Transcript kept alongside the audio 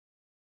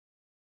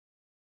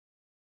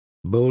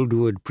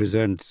Boldwood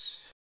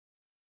presents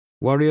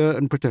Warrior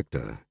and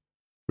Protector,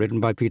 written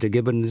by Peter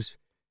Gibbons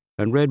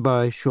and read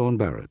by Sean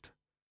Barrett.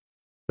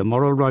 The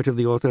moral right of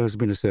the author has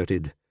been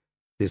asserted.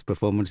 This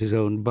performance is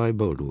owned by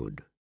Boldwood.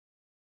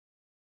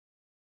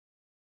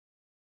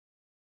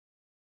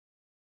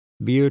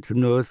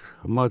 Byrthnoth,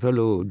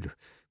 Mathalod,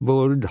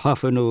 Bord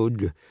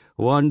Hafenod,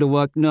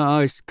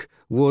 Wandawakna Isk,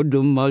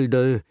 Wodum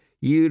Malda,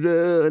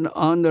 Ire and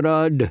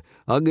Anrad,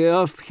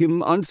 Ageaf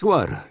him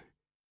Answar.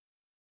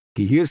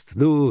 Hearst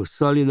thou,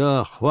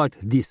 Solida, what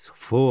this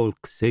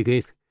folk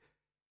saith?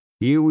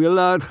 Ye will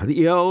add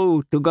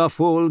yao to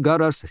Gafol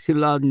Garas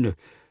Silan,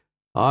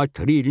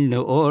 Atrin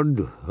Ord,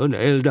 an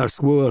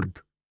elder's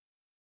word.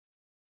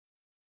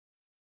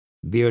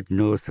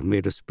 Beornoth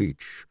made a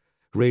speech,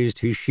 raised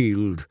his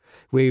shield,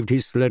 waved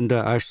his slender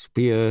ash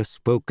spear,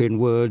 spoke in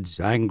words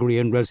angry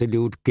and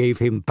resolute, gave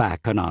him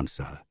back an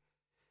answer.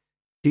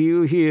 Do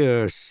you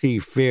hear,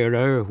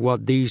 seafarer,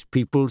 what these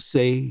people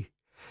say?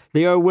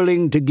 They are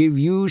willing to give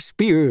you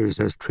spears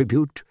as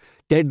tribute,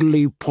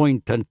 deadly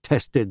point and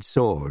tested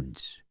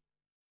swords.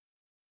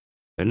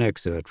 An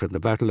excerpt from the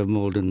Battle of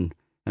Maldon,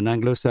 an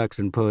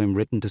Anglo-Saxon poem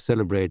written to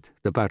celebrate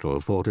the battle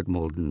fought at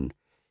Maldon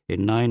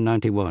in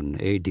 991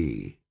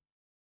 A.D.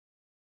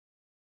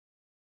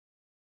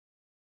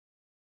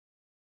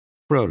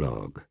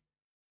 Prologue,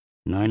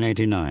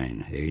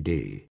 989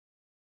 A.D.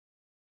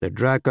 The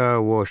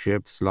Drakkar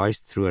warship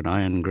sliced through an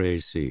iron-grey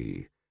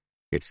sea.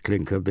 Its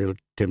clinker-built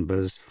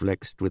timbers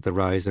flexed with the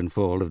rise and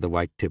fall of the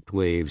white-tipped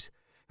waves,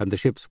 and the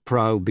ship's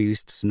prow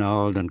beast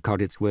snarled and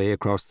cut its way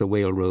across the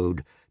whale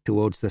road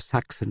towards the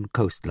Saxon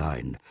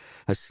coastline,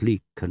 as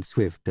sleek and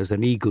swift as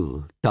an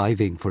eagle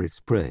diving for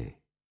its prey.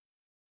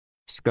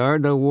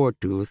 Skarde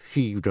Wartooth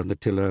heaved on the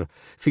tiller,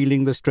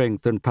 feeling the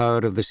strength and power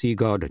of the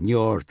sea-god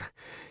Njord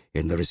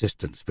in the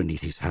resistance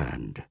beneath his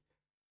hand.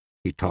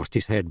 He tossed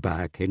his head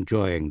back,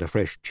 enjoying the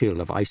fresh chill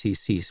of icy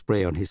sea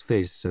spray on his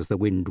face as the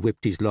wind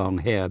whipped his long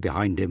hair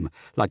behind him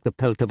like the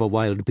pelt of a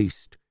wild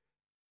beast.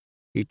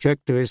 He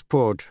checked to his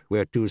port,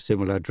 where two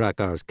similar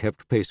Drakkars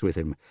kept pace with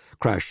him,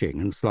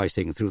 crashing and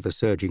slicing through the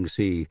surging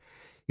sea,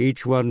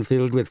 each one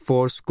filled with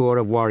 80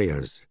 of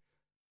warriors.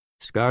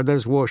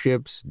 Skarde's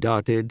warships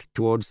darted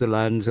towards the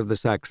lands of the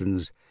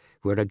Saxons,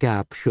 where a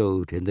gap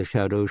showed in the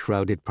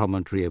shadow-shrouded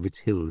promontory of its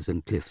hills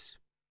and cliffs.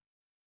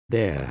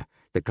 There,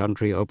 the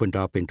country opened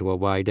up into a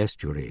wide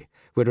estuary,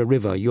 where a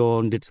river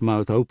yawned its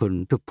mouth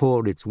open to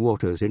pour its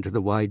waters into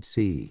the wide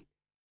sea.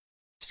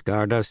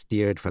 Skarde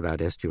steered for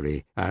that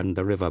estuary and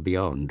the river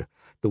beyond,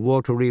 the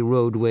watery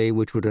roadway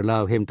which would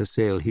allow him to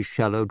sail his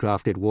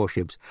shallow-drafted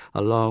warships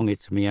along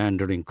its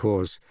meandering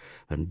course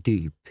and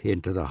deep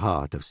into the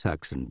heart of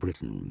Saxon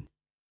Britain.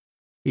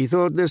 He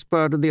thought this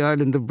part of the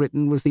island of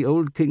Britain was the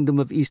old kingdom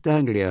of East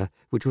Anglia,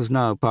 which was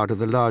now part of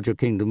the larger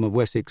kingdom of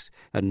Wessex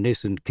and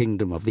nascent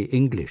kingdom of the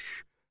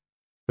English.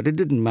 But it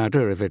didn't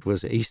matter if it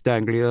was East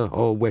Anglia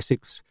or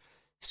Wessex.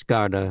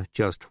 Skarde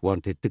just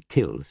wanted to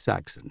kill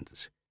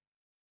Saxons.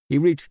 He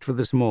reached for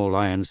the small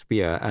iron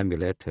spear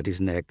amulet at his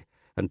neck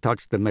and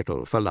touched the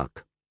metal for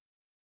luck.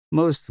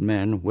 Most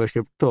men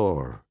worshipped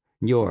Thor,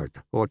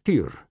 Njord, or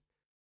Tyr.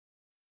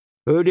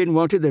 Odin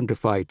wanted them to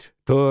fight.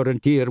 Thor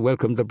and Tyr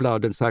welcomed the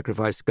blood and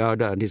sacrifice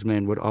Skarde and his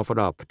men would offer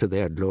up to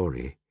their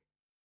glory.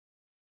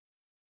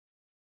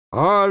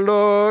 Our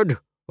lord,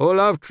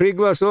 Olaf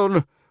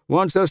Tryggvason,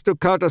 wants us to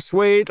cut a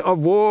swathe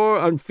of war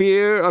and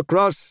fear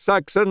across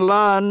Saxon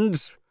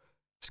lands,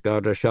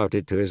 Skarde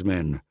shouted to his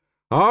men.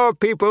 Our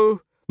people,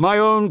 my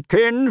own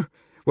kin,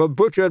 were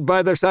butchered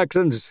by the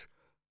Saxons.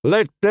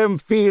 Let them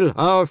feel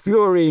our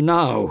fury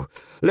now.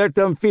 Let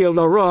them feel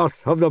the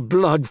wrath of the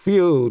blood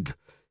feud.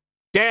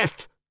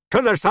 Death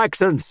to the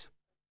Saxons!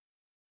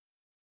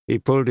 He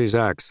pulled his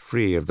axe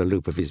free of the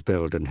loop of his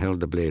belt and held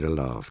the blade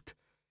aloft.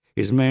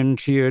 His men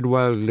cheered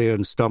wildly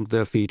and stomped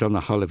their feet on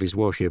the hull of his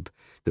warship,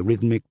 the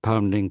rhythmic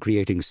pounding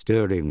creating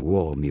stirring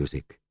war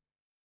music.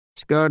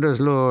 Skarde's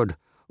lord,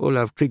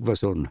 Olaf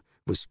Tryggvason,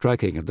 was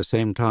striking at the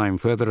same time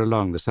further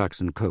along the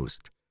Saxon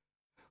coast.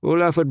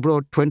 Olaf had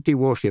brought 20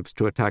 warships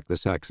to attack the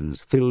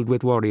Saxons, filled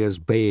with warriors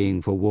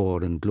baying for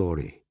war and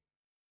glory.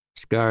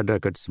 Skarde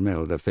could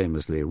smell the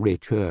famously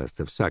rich earth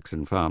of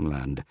Saxon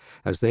farmland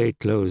as they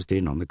closed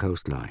in on the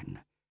coastline.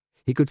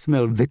 He could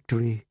smell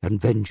victory and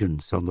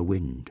vengeance on the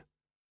wind.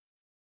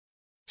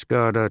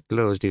 Skarde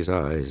closed his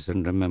eyes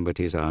and remembered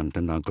his aunt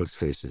and uncle's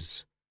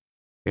faces.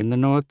 In the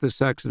north, the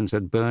Saxons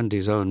had burned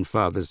his own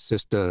father's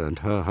sister and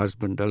her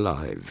husband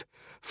alive,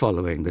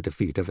 following the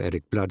defeat of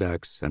Erik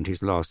Bloodaxe and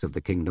his loss of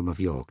the kingdom of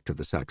York to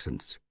the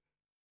Saxons.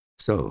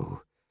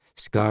 So,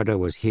 Skarde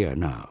was here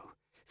now,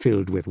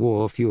 filled with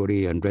war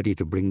fury and ready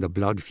to bring the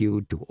blood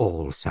feud to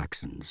all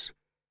Saxons.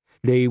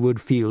 They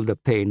would feel the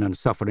pain and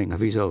suffering of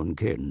his own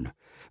kin,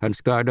 and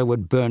Skarde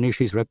would burnish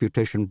his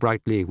reputation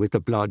brightly with the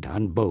blood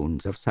and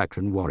bones of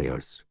Saxon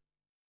warriors.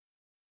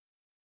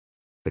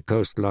 The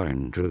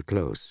coastline drew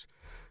close,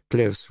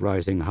 cliffs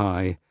rising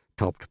high,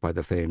 topped by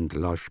the famed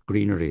lush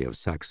greenery of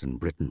Saxon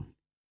Britain.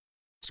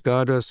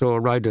 Skarde saw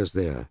riders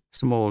there,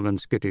 small and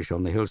skittish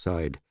on the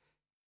hillside,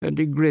 and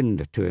he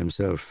grinned to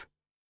himself.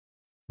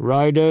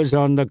 "Riders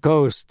on the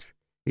coast,"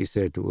 he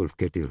said to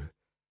Ulfketil.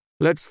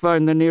 "Let's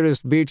find the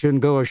nearest beach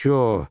and go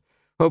ashore.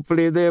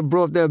 Hopefully they have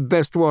brought their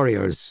best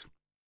warriors."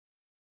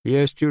 The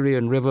estuary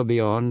and river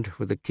beyond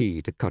were the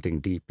key to cutting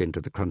deep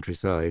into the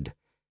countryside,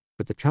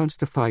 but the chance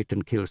to fight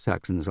and kill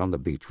Saxons on the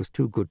beach was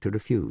too good to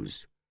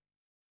refuse.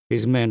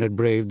 His men had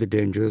braved the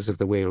dangers of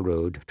the Whale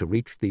Road to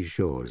reach these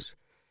shores,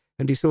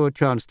 and he saw a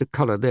chance to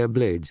colour their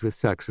blades with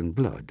Saxon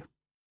blood.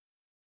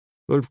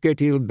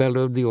 Ulfketil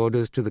bellowed the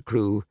orders to the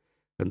crew,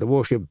 and the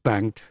warship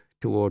banked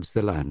towards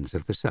the lands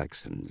of the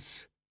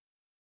Saxons.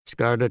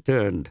 Skarde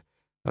turned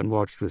and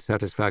watched with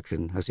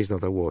satisfaction as his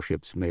other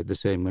warships made the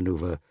same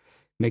manoeuvre,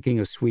 making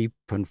a sweep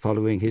and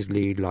following his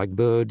lead like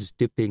birds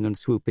dipping and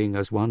swooping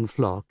as one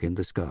flock in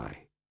the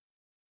sky.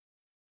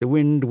 The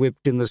wind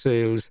whipped in the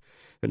sails,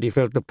 and he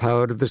felt the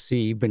power of the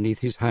sea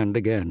beneath his hand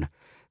again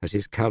as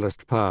his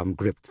calloused palm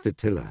gripped the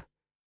tiller.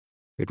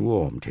 It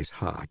warmed his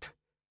heart.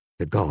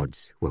 The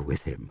gods were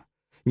with him.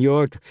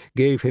 Njord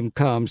gave him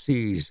calm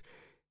seas,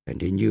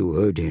 and he knew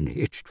Odin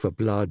itched for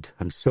blood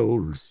and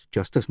souls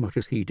just as much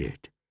as he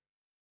did.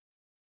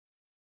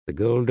 The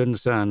golden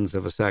sands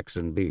of a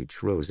Saxon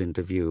beach rose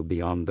into view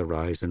beyond the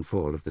rise and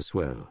fall of the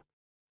swell.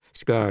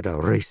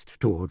 Skarde raced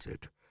towards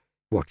it,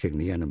 watching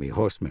the enemy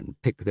horsemen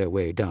pick their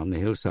way down the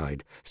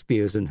hillside,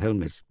 spears and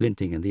helmets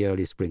glinting in the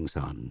early spring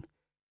sun.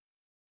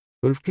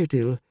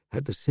 Ulfketil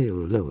had the sail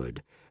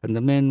lowered, and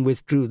the men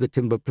withdrew the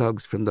timber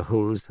plugs from the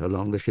holes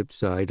along the ship's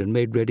side and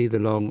made ready the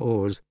long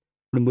oars,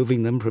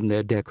 removing them from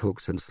their deck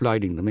hooks and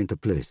sliding them into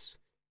place.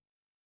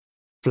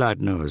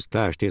 Flatnose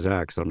clashed his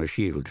axe on a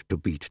shield to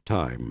beat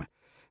time,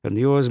 and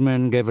the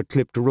oarsmen gave a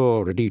clipped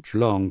roar at each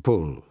long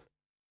pull.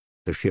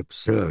 The ship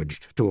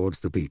surged towards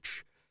the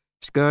beach.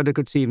 Skarde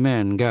could see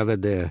men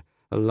gathered there,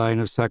 a line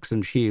of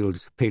Saxon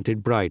shields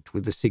painted bright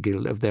with the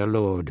sigil of their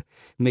lord,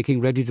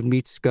 making ready to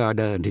meet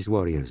Skarde and his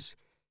warriors.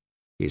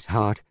 His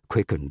heart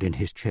quickened in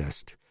his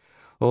chest.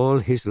 All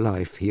his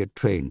life he had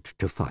trained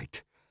to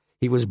fight.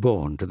 He was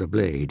born to the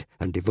blade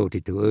and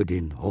devoted to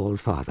Odin,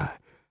 All-Father.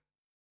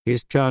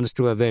 His chance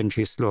to avenge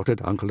his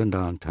slaughtered uncle and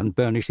aunt and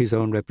burnish his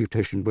own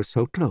reputation was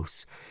so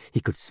close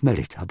he could smell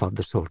it above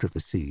the salt of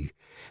the sea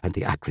and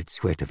the acrid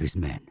sweat of his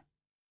men.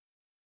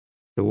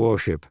 The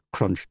warship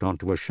crunched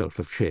onto a shelf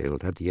of shale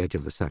at the edge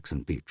of the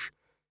Saxon beach.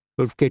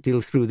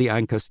 Ulfketil threw the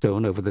anchor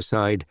stone over the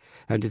side,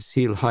 and its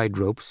seal hide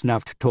rope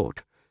snapped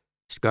taut.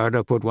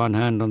 Skarde put one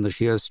hand on the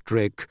sheer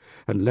strake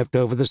and leapt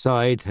over the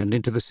side and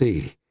into the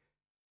sea.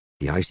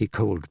 The icy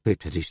cold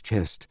bit at his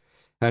chest,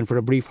 and for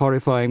a brief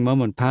horrifying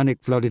moment panic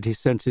flooded his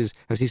senses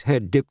as his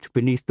head dipped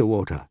beneath the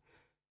water.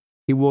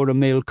 He wore a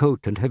mail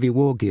coat and heavy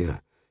war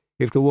gear.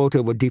 If the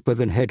water were deeper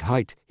than head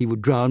height, he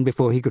would drown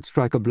before he could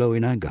strike a blow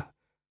in anger.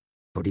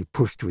 But he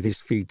pushed with his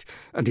feet,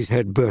 and his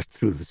head burst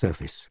through the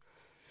surface.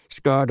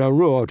 Skarde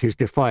roared his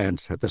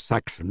defiance at the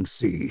Saxon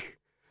sea.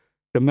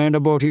 The men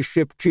aboard his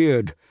ship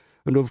cheered,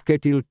 and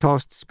Ulfketil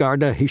tossed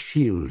Skarde his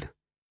shield.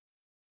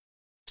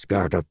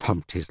 Skarde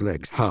pumped his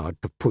legs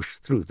hard to push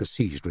through the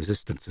sea's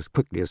resistance as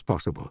quickly as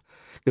possible,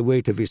 the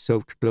weight of his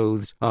soaked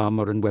clothes,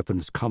 armor, and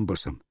weapons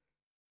cumbersome.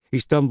 He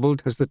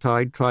stumbled as the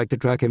tide tried to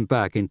drag him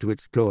back into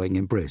its clawing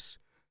embrace.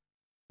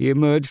 He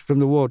emerged from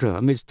the water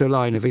amidst a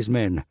line of his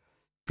men,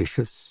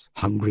 vicious,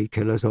 hungry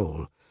killers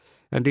all,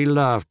 and he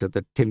laughed at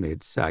the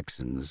timid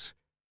Saxons.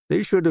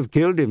 They should have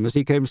killed him as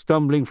he came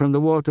stumbling from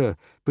the water,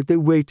 but they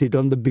waited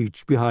on the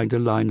beach behind a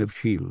line of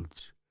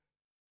shields.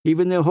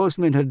 Even their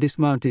horsemen had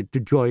dismounted to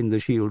join the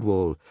shield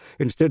wall,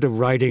 instead of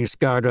riding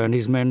Skarde and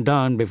his men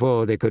down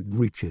before they could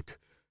reach it.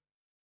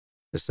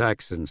 The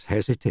Saxons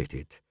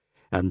hesitated,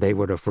 and they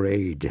were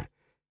afraid,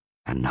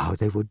 and now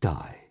they would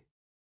die.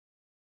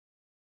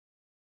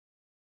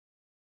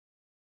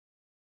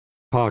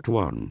 Part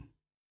 1.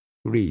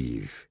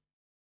 Reeve.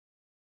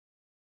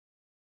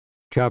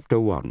 Chapter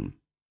 1.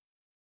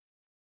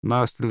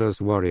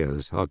 Masterless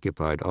warriors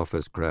occupied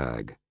Offa's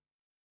Crag,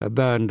 a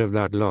band of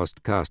that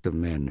lost caste of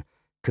men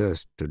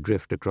cursed to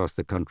drift across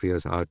the country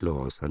as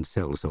outlaws and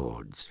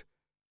sellswords.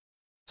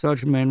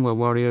 Such men were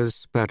warriors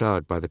spat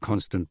out by the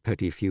constant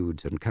petty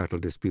feuds and cattle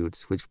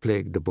disputes which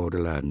plagued the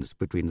borderlands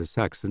between the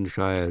Saxon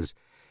shires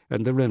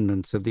and the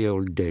remnants of the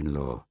old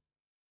Danelaw.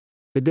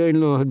 The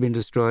Danelaw had been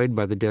destroyed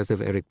by the death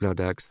of Erik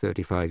Bloodaxe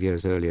 35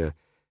 years earlier,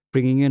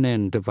 bringing an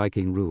end to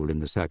Viking rule in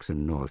the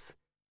Saxon north.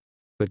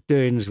 But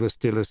Danes were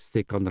still as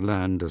thick on the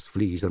land as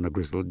fleas on a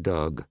grizzled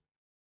dog.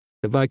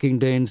 The Viking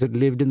Danes had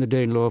lived in the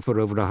Danelaw for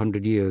over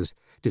 100 years,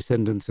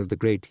 descendants of the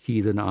great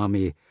heathen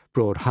army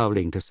brought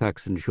howling to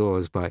Saxon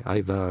shores by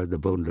Ivar the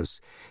Boneless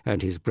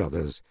and his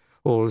brothers,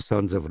 all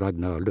sons of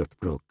Ragnar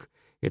Lothbrok,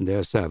 in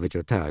their savage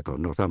attack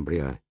on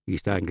Northumbria,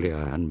 East Anglia,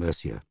 and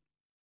Mercia.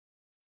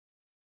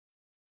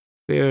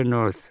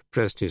 Beornoth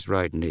pressed his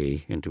right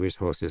knee into his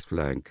horse's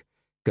flank,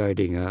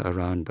 guiding her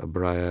around a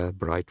briar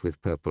bright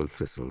with purple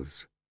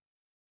thistles.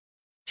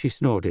 She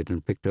snorted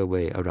and picked her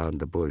way around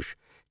the bush,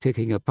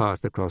 taking a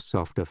path across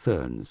softer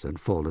ferns and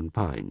fallen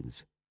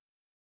pines.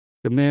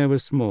 The mare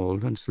was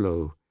small and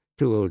slow,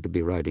 too old to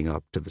be riding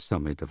up to the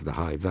summit of the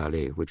high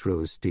valley which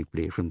rose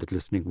steeply from the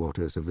glistening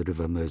waters of the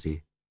River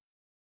Mersey.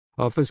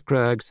 Offa's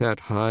Crag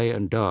sat high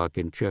and dark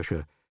in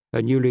Cheshire,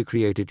 a newly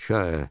created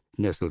shire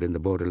nestled in the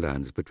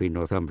borderlands between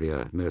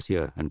Northumbria,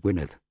 Mercia, and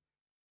Gwynedd.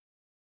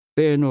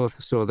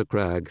 Beornoth saw the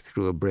crag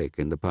through a break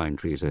in the pine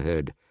trees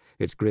ahead,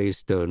 its grey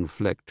stone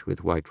flecked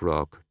with white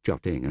rock,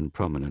 jutting and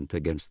prominent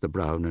against the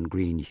brown and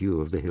green hue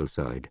of the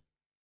hillside.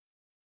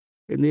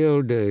 In the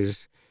old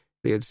days,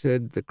 they had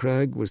said the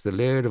crag was the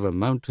lair of a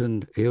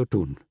mountain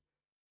Eotun,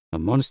 a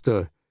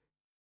monster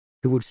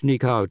who would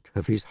sneak out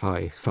of his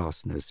high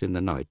fastness in the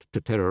night to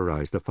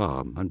terrorize the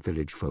farm and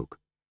village folk.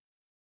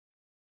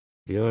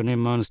 The only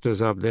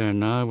monsters up there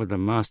now were the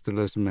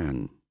masterless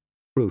men,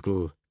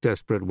 brutal,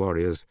 desperate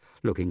warriors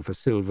looking for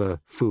silver,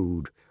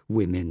 food,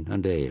 women,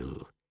 and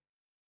ale.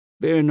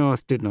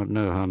 Beornoth did not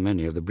know how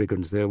many of the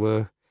brigands there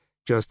were,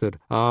 just that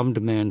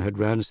armed men had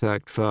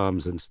ransacked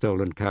farms and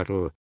stolen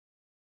cattle,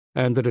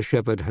 and that a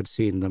shepherd had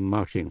seen them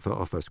marching for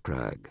Offa's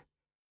Crag.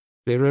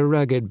 They were a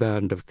ragged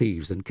band of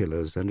thieves and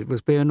killers, and it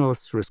was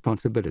Beornoth's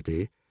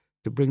responsibility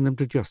to bring them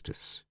to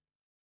justice.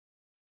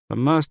 A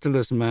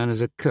masterless man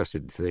is a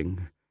cursed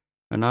thing,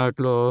 an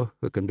outlaw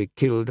who can be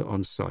killed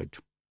on sight.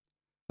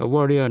 A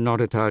warrior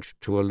not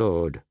attached to a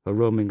lord, a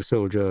roaming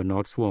soldier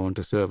not sworn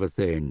to serve a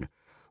thegn,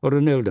 or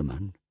an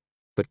ealdorman,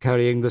 but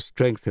carrying the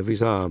strength of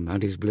his arm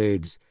and his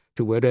blades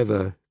to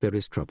wherever there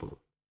is trouble.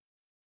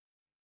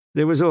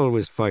 There was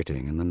always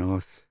fighting in the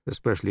north,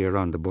 especially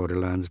around the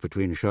borderlands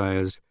between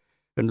shires,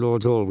 and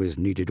lords always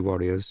needed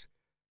warriors.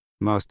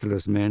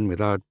 Masterless men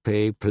without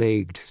pay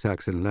plagued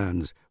Saxon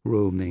lands,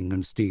 roaming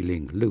and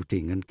stealing,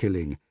 looting and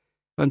killing,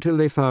 until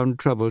they found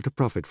trouble to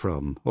profit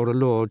from, or a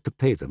lord to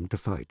pay them to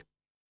fight.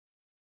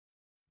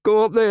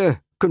 "Go up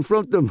there!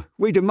 Confront them!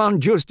 We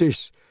demand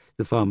justice!"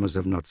 the farmers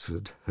of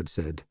Knutsford had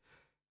said,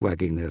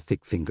 wagging their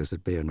thick fingers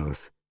at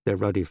Beornoth, their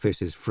ruddy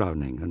faces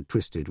frowning and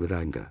twisted with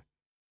anger.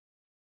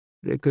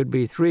 There could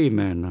be 3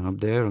 men up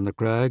there on the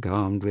crag,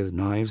 armed with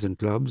knives and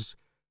clubs,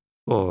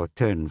 or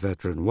 10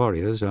 veteran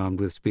warriors armed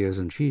with spears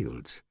and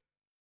shields.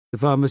 The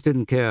farmers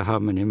didn't care how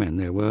many men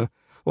there were,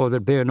 or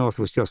that Beornoth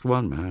was just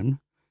one man.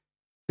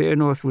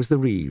 Beornoth was the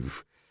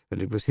reeve,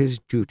 and it was his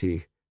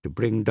duty to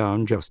bring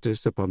down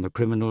justice upon the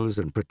criminals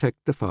and protect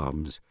the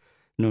farms,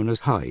 known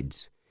as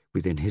hides,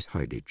 within his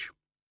hidage.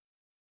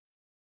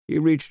 He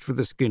reached for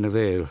the skin of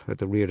ale at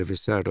the rear of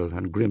his saddle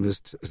and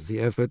grimaced as the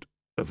effort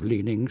of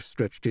leaning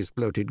stretched his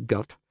bloated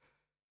gut.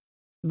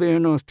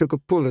 Beornoth took a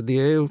pull at the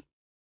ale,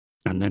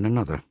 and then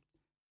another,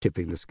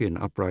 tipping the skin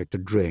upright to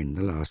drain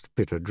the last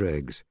bitter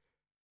dregs.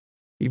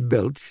 He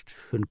belched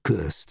and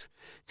cursed,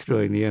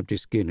 throwing the empty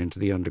skin into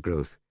the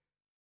undergrowth.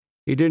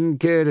 He didn't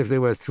care if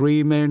there were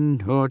 3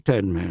 men or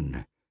 10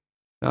 men.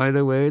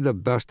 Either way, the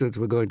bastards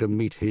were going to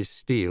meet his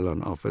steel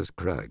on Offa's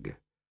Crag.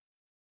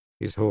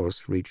 His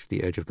horse reached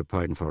the edge of the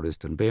pine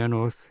forest, and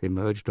Beornoth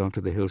emerged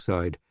onto the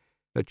hillside,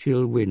 a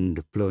chill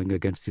wind blowing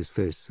against his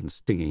face and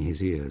stinging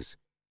his ears.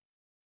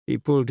 He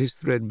pulled his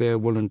threadbare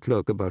woolen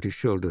cloak about his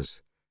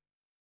shoulders.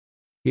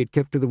 He had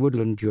kept to the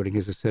woodland during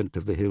his ascent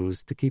of the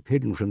hills to keep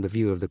hidden from the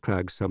view of the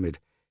crag's summit,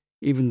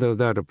 even though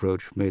that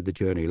approach made the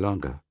journey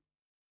longer.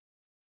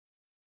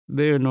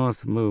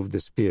 Beornoth moved the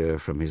spear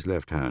from his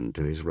left hand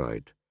to his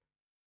right.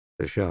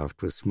 The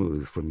shaft was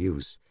smooth from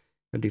use,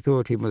 and he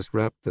thought he must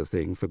wrap the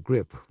thing for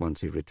grip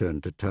once he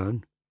returned to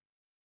town.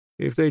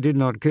 If they did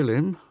not kill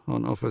him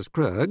on Offa's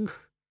Crag...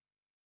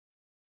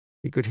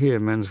 He could hear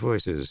men's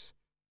voices,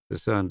 the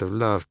sound of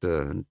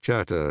laughter and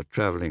chatter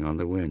travelling on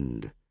the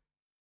wind.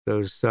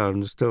 Those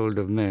sounds told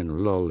of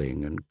men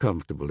lolling and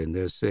comfortable in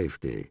their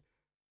safety,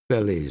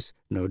 bellies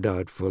no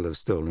doubt full of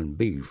stolen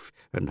beef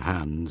and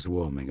hands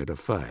warming at a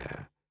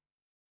fire,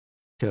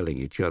 telling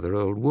each other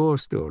old war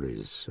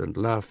stories and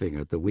laughing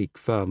at the weak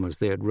farmers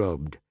they had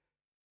robbed,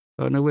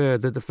 unaware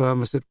that the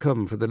farmers had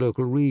come for the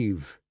local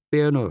reeve,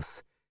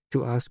 Beornoth,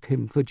 to ask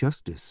him for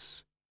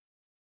justice.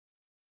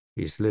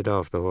 He slid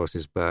off the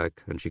horse's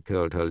back, and she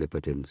curled her lip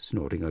at him,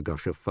 snorting a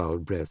gush of foul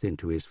breath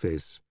into his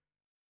face.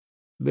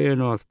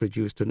 Beornoth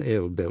produced an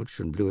ale belch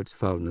and blew its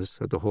foulness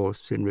at the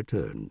horse in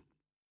return.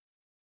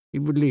 He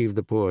would leave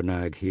the poor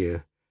nag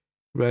here.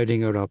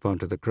 Riding her up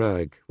onto the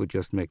crag would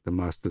just make the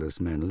masterless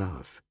men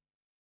laugh.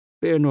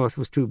 Beornoth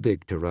was too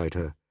big to ride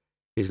her.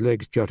 His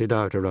legs jutted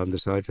out around the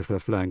sides of her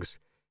flanks,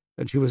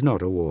 and she was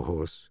not a war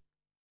horse.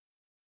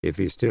 If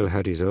he still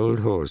had his old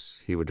horse,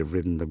 he would have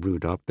ridden the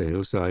brute up the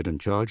hillside and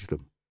charged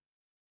them.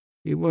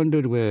 He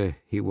wondered where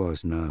he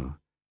was now.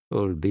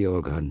 Old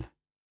Beornoth.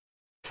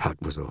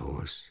 That was a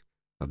horse.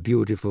 A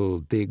beautiful,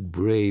 big,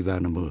 brave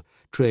animal,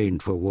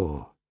 trained for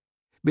war.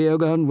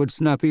 Beornoth would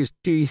snap his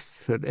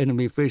teeth at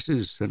enemy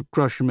faces and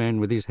crush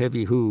men with his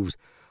heavy hooves,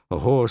 a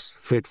horse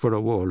fit for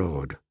a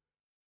warlord.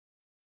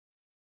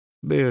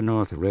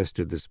 Beornoth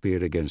rested the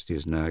spear against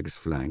his nag's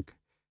flank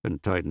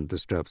and tightened the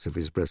straps of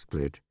his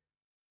breastplate.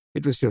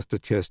 It was just a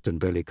chest and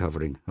belly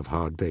covering of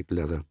hard-baked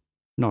leather,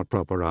 not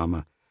proper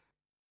armour,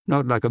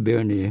 not like a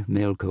Byrne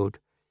mail coat,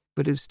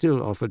 but it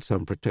still offered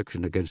some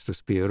protection against a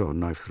spear or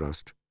knife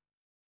thrust.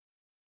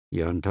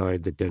 He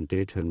untied the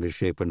dented and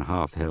misshapen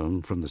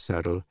half-helm from the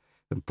saddle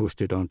and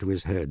pushed it onto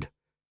his head.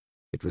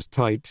 It was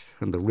tight,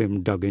 and the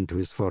rim dug into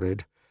his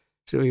forehead,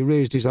 so he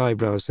raised his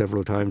eyebrows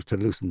several times to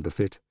loosen the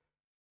fit.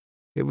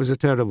 It was a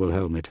terrible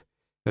helmet,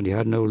 and he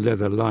had no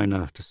leather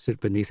liner to sit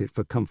beneath it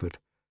for comfort,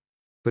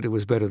 but it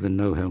was better than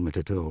no helmet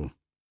at all.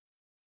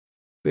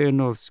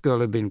 Beornoth's skull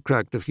had been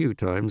cracked a few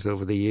times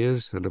over the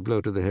years, and a blow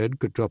to the head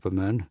could drop a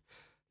man,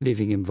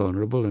 leaving him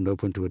vulnerable and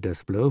open to a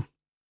death blow.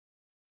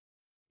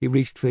 He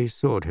reached for his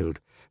sword hilt,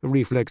 a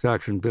reflex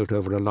action built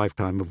over a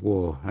lifetime of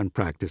war and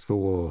practice for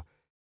war,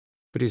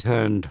 but his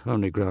hand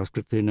only grasped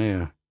at thin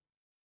air.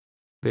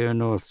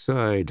 Beornoth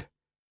sighed.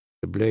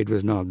 The blade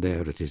was not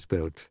there at his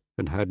belt,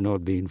 and had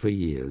not been for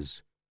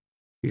years.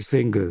 His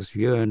fingers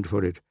yearned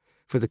for it,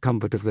 for the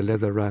comfort of the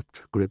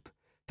leather-wrapped grip,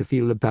 to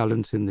feel the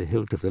balance in the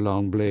hilt of the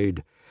long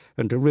blade,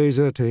 and to raise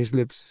her to his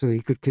lips so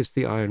he could kiss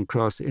the iron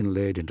cross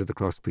inlaid into the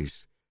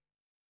crosspiece.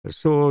 A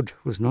sword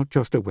was not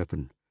just a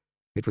weapon.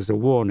 It was a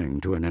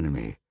warning to an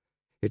enemy.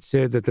 It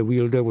said that the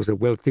wielder was a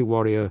wealthy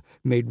warrior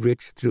made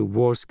rich through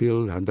war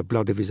skill and the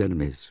blood of his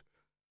enemies.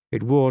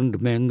 It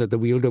warned men that the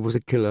wielder was a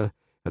killer,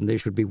 and they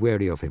should be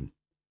wary of him.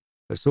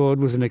 A sword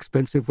was an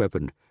expensive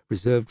weapon,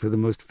 reserved for the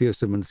most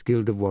fearsome and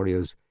skilled of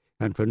warriors,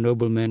 and for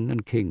noblemen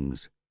and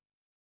kings.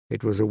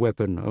 It was a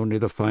weapon only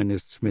the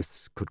finest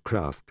smiths could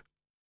craft.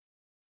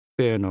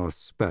 Beornoth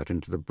spat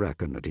into the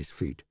bracken at his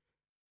feet.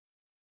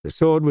 The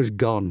sword was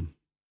gone,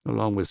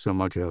 along with so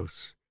much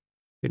else.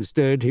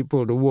 Instead, he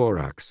pulled a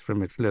war-axe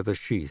from its leather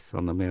sheath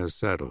on the mare's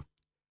saddle.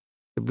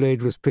 The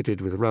blade was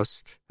pitted with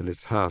rust, and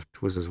its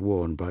haft was as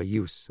worn by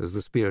use as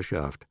the spear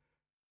shaft.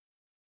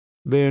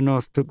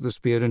 Beornoth took the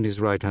spear in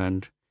his right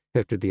hand,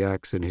 hefted the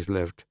axe in his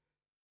left,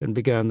 and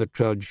began the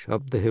trudge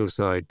up the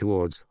hillside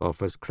towards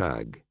Offa's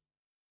Crag.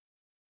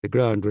 The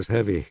ground was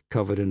heavy,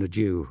 covered in a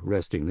dew,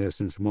 resting there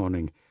since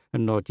morning,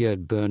 and not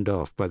yet burned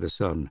off by the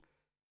sun,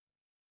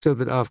 so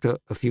that after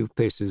a few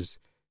paces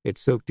it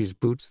soaked his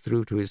boots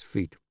through to his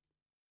feet.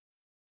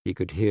 He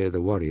could hear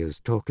the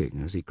warriors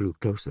talking as he grew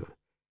closer,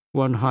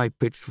 one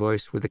high-pitched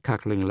voice with a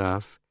cackling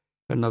laugh,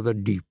 another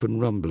deep and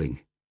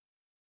rumbling.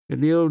 In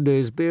the old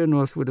days,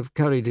 Beornoth would have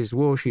carried his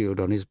war-shield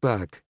on his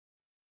back,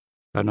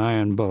 an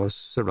iron boss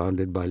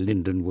surrounded by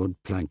linden wood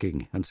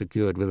planking and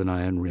secured with an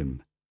iron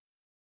rim.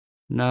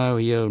 Now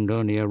he owned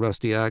only a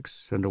rusty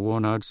axe and a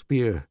worn-out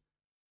spear,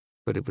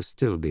 but it would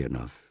still be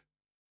enough.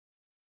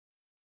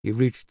 He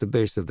reached the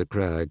base of the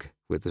crag,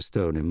 where the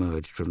stone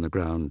emerged from the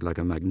ground like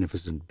a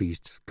magnificent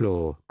beast's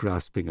claw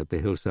grasping at the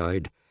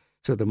hillside,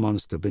 so the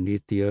monster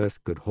beneath the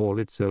earth could haul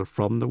itself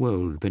from the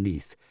world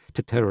beneath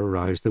to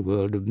terrorize the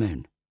world of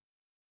men.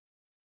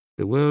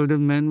 The world of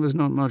men was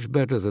not much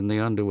better than the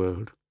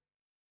underworld.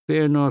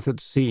 Beornoth had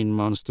seen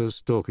monsters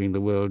stalking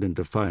the world in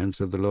defiance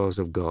of the laws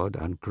of God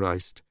and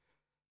Christ.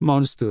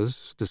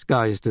 Monsters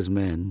disguised as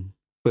men,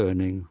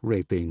 burning,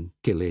 raping,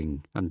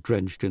 killing, and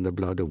drenched in the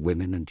blood of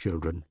women and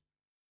children.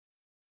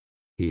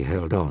 He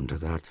held on to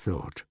that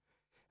thought,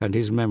 and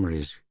his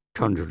memories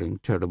conjuring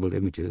terrible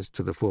images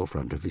to the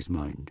forefront of his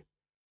mind.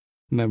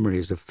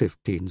 Memories of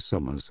 15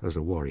 summers as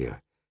a warrior,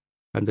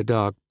 and the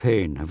dark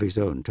pain of his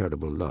own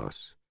terrible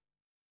loss.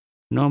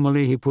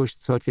 Normally he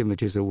pushed such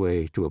images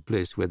away to a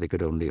place where they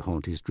could only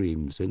haunt his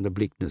dreams in the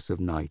bleakness of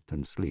night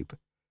and sleep.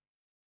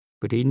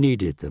 But he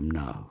needed them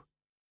now.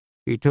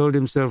 He told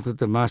himself that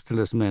the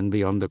masterless men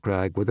beyond the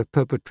crag were the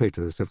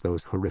perpetrators of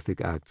those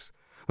horrific acts,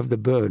 of the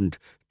burned,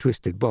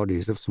 twisted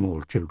bodies of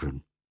small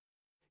children.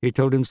 He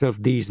told himself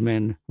these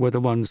men were the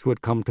ones who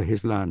had come to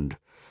his land,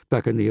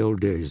 back in the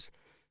old days,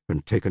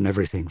 and taken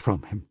everything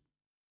from him.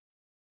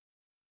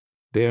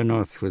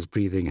 Beornoth was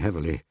breathing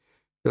heavily,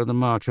 though the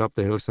march up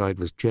the hillside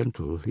was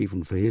gentle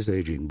even for his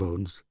aging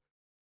bones.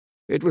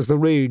 It was the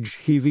rage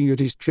heaving at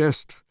his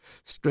chest,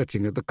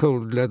 stretching at the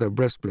cold leather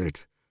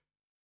breastplate.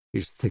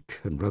 His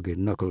thick and rugged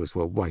knuckles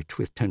were white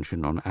with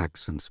tension on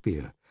axe and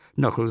spear,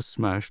 knuckles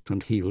smashed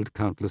and healed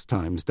countless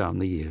times down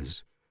the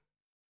years.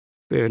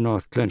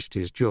 Beornoth clenched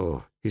his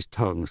jaw, his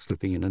tongue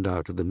slipping in and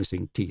out of the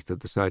missing teeth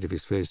at the side of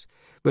his face,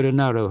 where an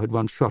arrow had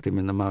once shot him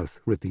in the mouth,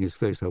 ripping his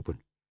face open.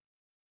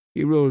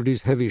 He rolled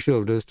his heavy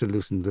shoulders to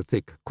loosen the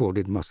thick,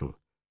 corded muscle.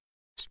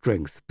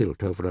 Strength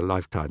built over a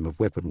lifetime of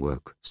weapon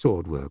work,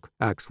 sword work,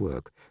 axe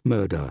work,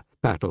 murder,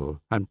 battle,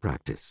 and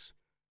practice.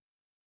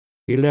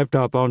 He leapt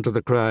up onto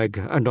the crag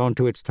and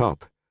onto its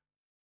top.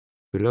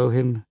 Below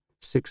him,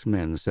 6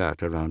 men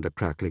sat around a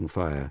crackling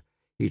fire,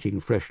 eating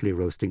freshly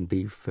roasting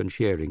beef and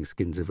sharing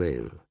skins of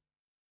ale.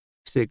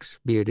 6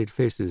 bearded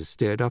faces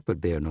stared up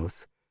at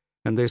Beornoth,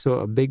 and they saw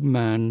a big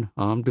man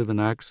armed with an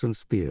axe and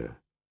spear.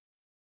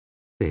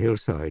 The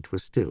hillside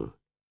was still.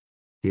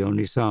 The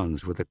only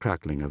sounds were the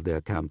crackling of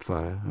their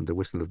campfire and the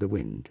whistle of the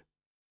wind.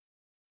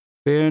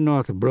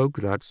 Beornoth broke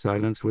that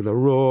silence with a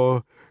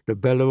roar, the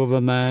bellow of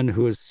a man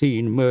who has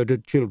seen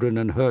murdered children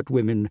and hurt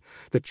women,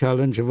 the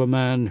challenge of a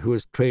man who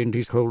has trained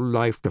his whole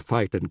life to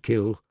fight and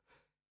kill.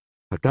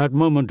 At that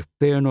moment,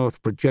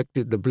 Beornoth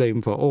projected the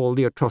blame for all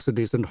the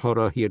atrocities and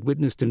horror he had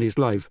witnessed in his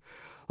life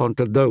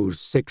onto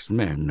those 6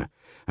 men,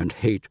 and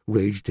hate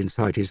raged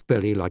inside his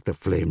belly like the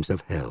flames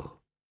of hell.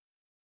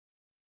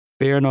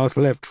 Beornoth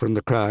leapt from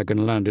the crag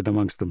and landed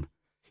amongst them.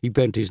 He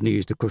bent his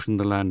knees to cushion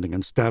the landing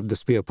and stabbed the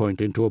spear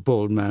point into a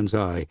bald man's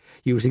eye,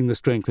 using the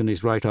strength in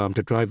his right arm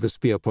to drive the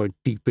spear point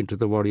deep into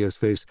the warrior's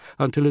face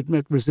until it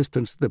met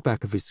resistance at the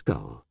back of his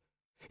skull.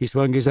 He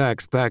swung his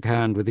axe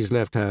backhand with his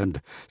left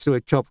hand, so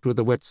it chopped with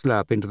a wet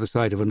slap into the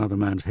side of another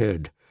man's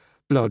head.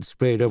 Blood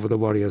sprayed over the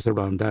warriors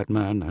around that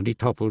man, and he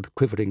toppled,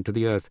 quivering to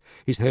the earth,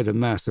 his head a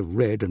mass of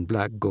red and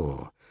black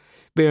gore.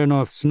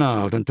 Beornoth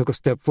snarled and took a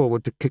step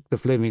forward to kick the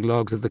flaming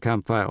logs of the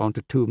campfire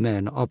onto two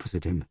men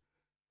opposite him.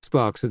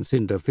 Sparks and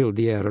cinder filled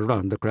the air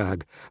around the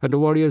crag, and the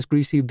warrior's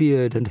greasy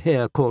beard and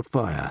hair caught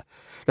fire.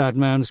 That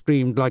man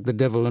screamed like the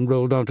devil and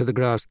rolled onto the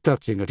grass,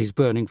 clutching at his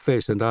burning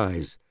face and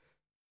eyes.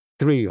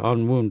 3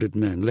 unwounded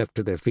men leapt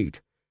to their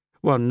feet.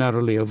 One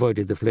narrowly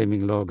avoided the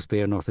flaming logs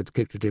Beornoth had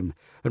kicked at him,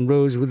 and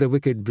rose with a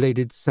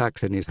wicked-bladed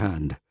sax in his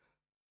hand.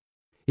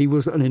 He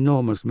was an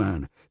enormous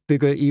man,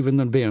 bigger even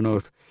than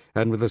Beornoth,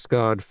 and with a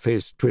scarred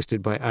face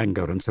twisted by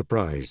anger and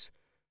surprise.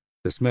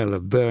 The smell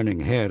of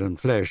burning hair and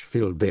flesh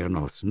filled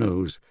Beornoth's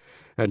nose,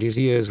 and his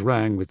ears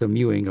rang with the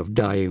mewing of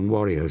dying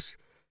warriors.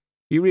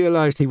 He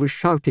realized he was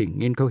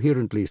shouting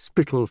incoherently,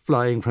 spittle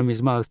flying from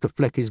his mouth to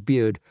fleck his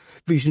beard,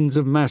 visions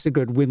of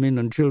massacred women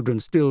and children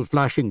still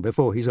flashing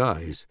before his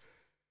eyes.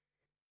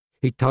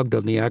 He tugged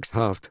on the axe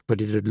haft, but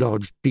it had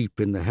lodged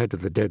deep in the head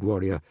of the dead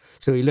warrior,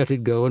 so he let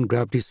it go and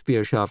grabbed his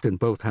spear shaft in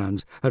both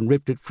hands and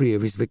ripped it free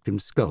of his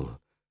victim's skull.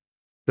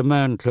 The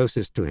man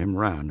closest to him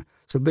ran,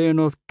 so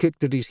Beornoth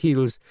kicked at his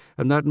heels,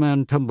 and that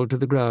man tumbled to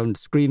the ground,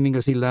 screaming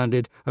as he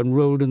landed, and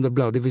rolled in the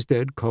blood of his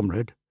dead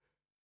comrade.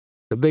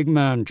 The big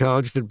man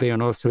charged at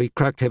Beornoth, so he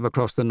cracked him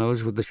across the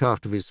nose with the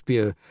shaft of his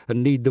spear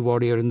and kneed the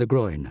warrior in the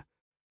groin.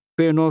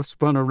 Beornoth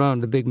spun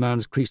around the big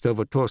man's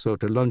creased-over torso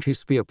to lunge his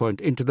spear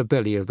point into the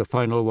belly of the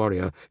final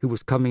warrior, who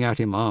was coming at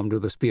him armed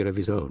with a spear of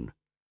his own.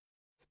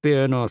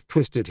 Beornoth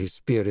twisted his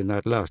spear in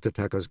that last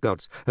attacker's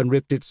guts and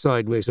ripped it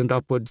sideways and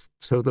upwards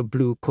so the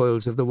blue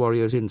coils of the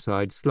warrior's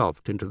inside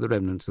slopped into the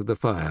remnants of the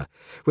fire,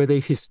 where they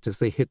hissed as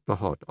they hit the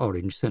hot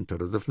orange centre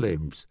of the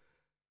flames.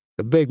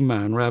 The big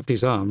man wrapped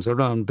his arms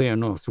around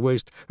Beornoth's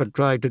waist and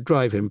tried to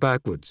drive him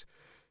backwards.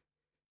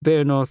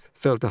 Beornoth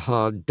felt a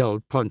hard, dull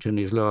punch in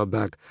his lower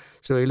back,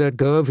 so he let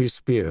go of his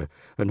spear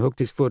and hooked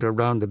his foot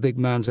around the big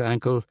man's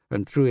ankle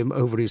and threw him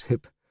over his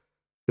hip.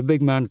 The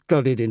big man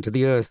thudded into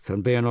the earth,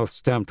 and Beornoth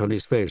stamped on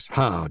his face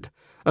hard,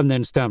 and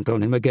then stamped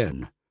on him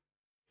again.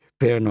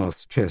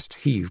 Beornoth's chest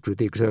heaved with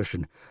the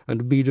exertion,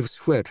 and a bead of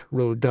sweat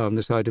rolled down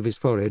the side of his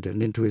forehead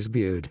and into his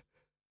beard.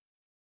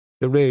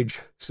 The rage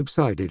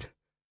subsided.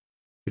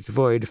 Its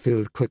void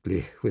filled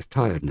quickly with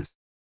tiredness.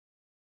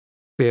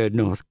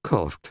 Beornoth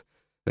coughed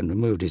and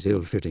removed his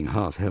ill-fitting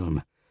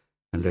half-helm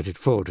and let it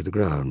fall to the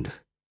ground.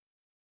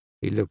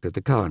 He looked at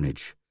the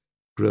carnage,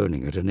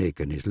 groaning at an ache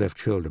in his left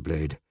shoulder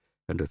blade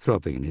and a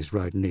throbbing in his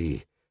right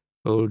knee,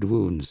 old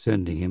wounds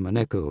sending him an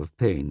echo of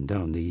pain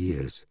down the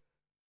years.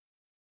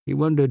 He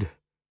wondered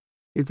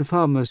if the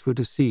farmers were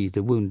to see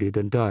the wounded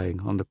and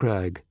dying on the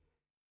crag,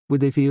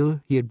 would they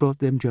feel he had brought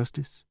them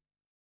justice?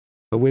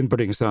 A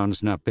whimpering sound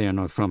snapped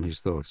Beornoth from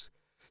his thoughts.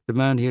 The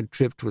man he had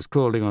tripped was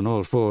crawling on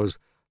all fours,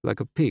 like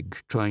a pig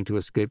trying to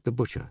escape the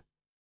butcher.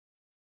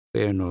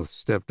 Beornoth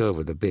stepped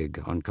over the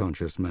big,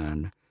 unconscious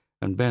man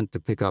and bent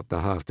to pick up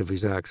the haft of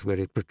his axe where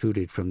it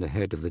protruded from the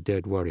head of the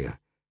dead warrior.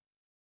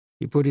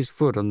 He put his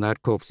foot on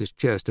that corpse's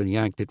chest and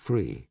yanked it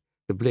free,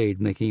 the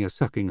blade making a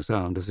sucking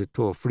sound as it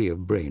tore free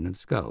of brain and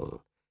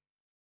skull.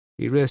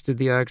 He rested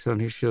the axe on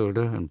his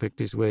shoulder and picked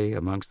his way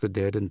amongst the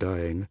dead and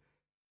dying,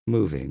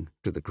 moving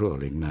to the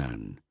crawling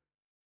man.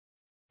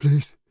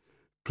 Please,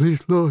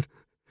 Lord,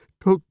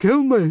 don't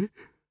kill me,"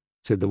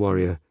 said the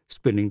warrior,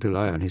 spinning to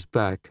lie on his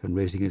back and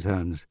raising his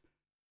hands.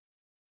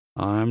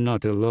 "I'm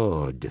not a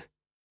lord,"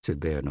 said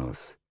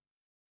Beornoth.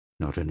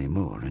 "Not any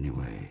more,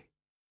 anyway."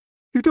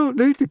 "You don't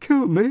need to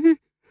kill me,"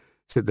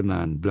 said the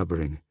man,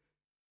 blubbering.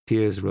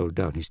 Tears rolled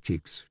down his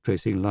cheeks,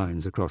 tracing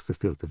lines across the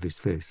filth of his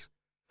face.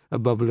 A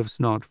bubble of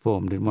snot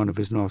formed in one of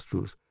his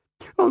nostrils.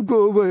 "I'll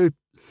go away.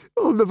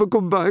 I'll never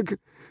come back.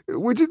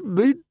 We didn't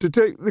mean to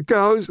take the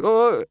cows,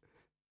 or—"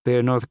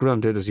 Beornoth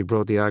grunted as he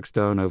brought the axe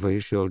down over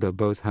his shoulder,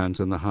 both hands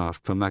on the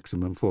haft for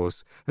maximum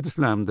force, and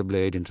slammed the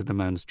blade into the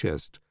man's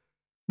chest.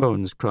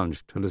 Bones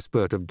crunched, and a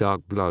spurt of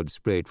dark blood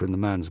sprayed from the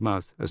man's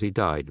mouth as he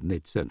died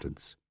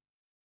mid-sentence.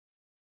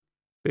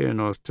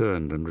 Beornoth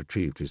turned and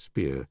retrieved his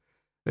spear,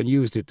 and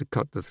used it to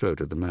cut the throat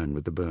of the man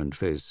with the burned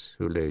face,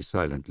 who lay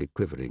silently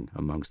quivering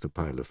amongst a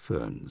pile of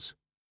ferns.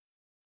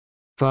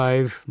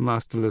 5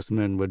 masterless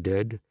men were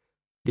dead,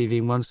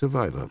 leaving 1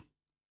 survivor.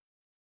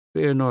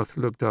 Beornoth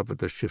looked up at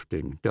the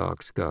shifting,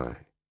 dark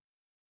sky.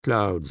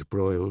 Clouds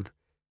broiled,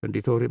 and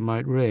he thought it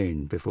might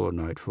rain before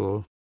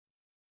nightfall.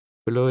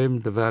 Below him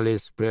the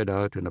valleys spread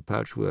out in a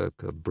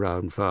patchwork of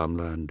brown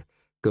farmland,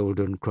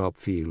 golden crop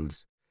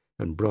fields,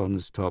 and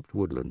bronze-topped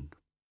woodland.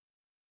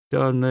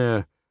 Down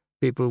there,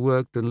 people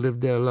worked and lived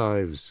their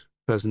lives,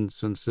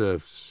 peasants and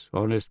serfs,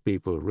 honest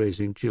people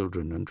raising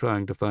children and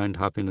trying to find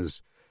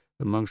happiness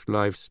amongst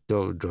life's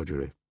dull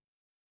drudgery.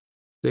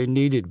 They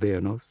needed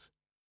Beornoth.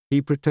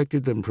 He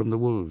protected them from the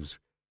wolves.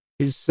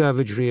 His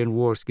savagery and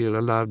war skill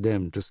allowed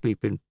them to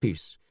sleep in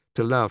peace,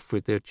 to laugh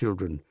with their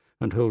children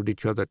and hold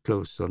each other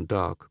close on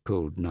dark,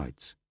 cold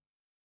nights.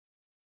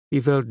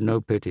 He felt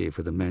no pity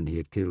for the men he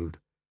had killed.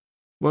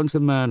 Once a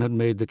man had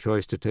made the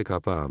choice to take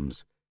up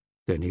arms,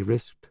 then he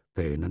risked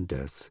pain and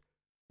death,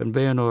 and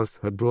Beornoth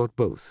had brought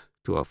both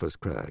to Offa's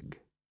Crag.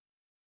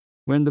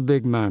 When the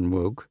big man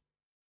woke,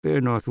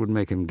 Beornoth would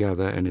make him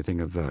gather anything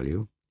of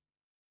value.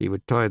 He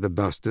would tie the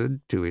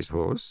bastard to his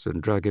horse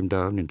and drag him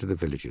down into the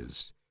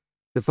villages.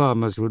 The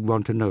farmers would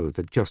want to know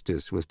that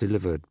justice was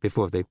delivered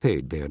before they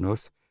paid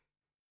Beornoth,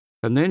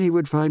 and then he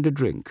would find a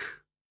drink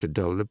to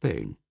dull the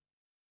pain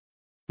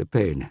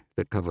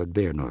that covered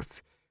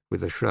Beornoth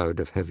with a shroud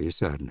of heavy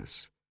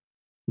sadness,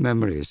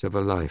 memories of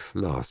a life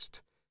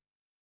lost,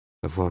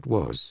 of what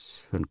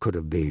was and could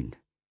have been,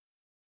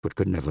 but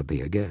could never be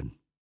again.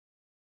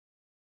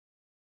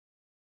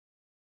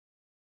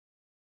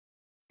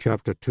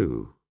 Chapter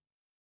 2.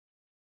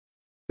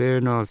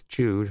 Beornoth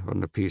chewed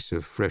on a piece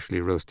of freshly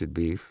roasted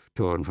beef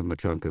torn from a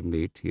chunk of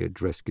meat he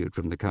had rescued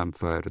from the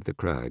campfire at the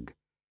crag.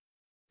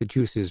 The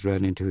juices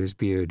ran into his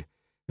beard,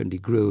 and he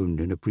groaned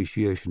in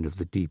appreciation of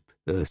the deep,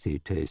 earthy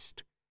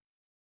taste.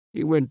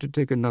 He went to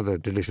take another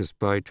delicious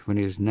bite when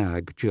his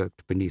nag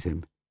jerked beneath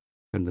him,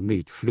 and the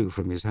meat flew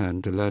from his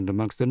hand to land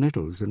amongst the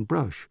nettles and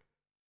brush.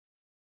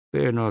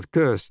 Beornoth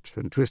cursed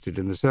and twisted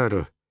in the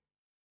saddle.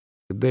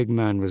 The big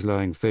man was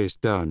lying face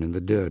down in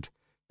the dirt,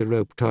 the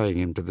rope tying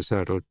him to the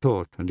saddle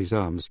taut and his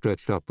arms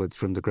stretched upwards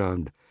from the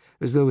ground,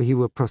 as though he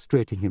were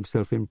prostrating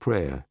himself in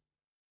prayer.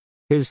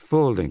 His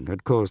falling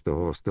had caused the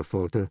horse to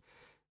falter,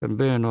 and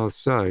Beornoth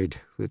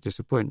sighed with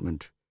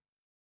disappointment.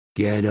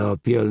 "Get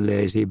up, you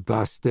lazy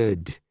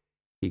bastard,"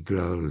 he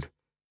growled.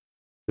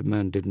 The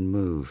man didn't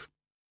move.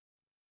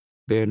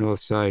 Beornoth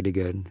sighed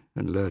again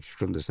and lurched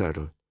from the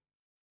saddle.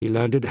 He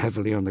landed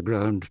heavily on the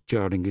ground,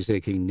 jarring his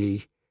aching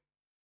knee.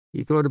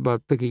 He thought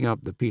about picking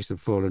up the piece of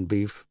fallen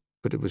beef,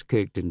 but it was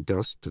caked in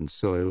dust and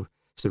soil,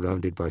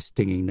 surrounded by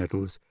stinging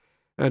nettles,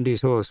 and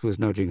his horse was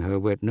nudging her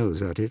wet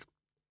nose at it.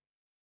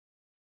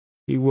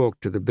 He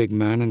walked to the big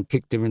man and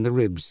kicked him in the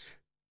ribs.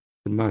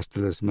 The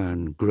masterless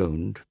man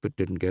groaned, but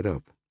didn't get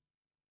up.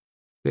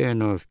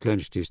 Beornoth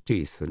clenched his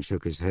teeth and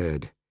shook his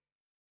head.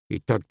 He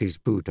tucked his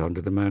boot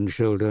onto the man's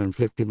shoulder and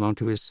flipped him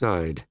onto his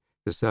side,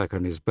 the sack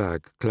on his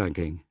back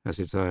clanking as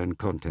its iron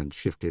contents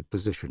shifted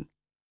position.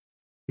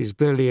 His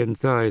belly and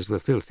thighs were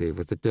filthy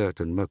with the dirt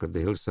and muck of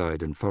the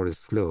hillside and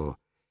forest floor,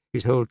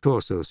 his whole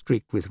torso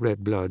streaked with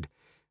red blood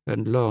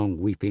and long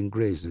weeping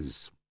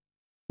grazes,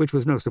 which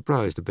was no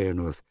surprise to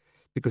Beornoth,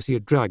 because he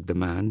had dragged the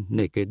man,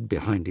 naked,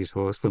 behind his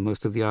horse for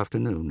most of the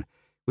afternoon,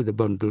 with a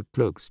bundled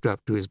cloak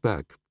strapped to his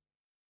back.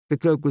 The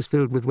cloak was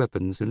filled with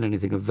weapons and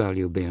anything of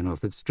value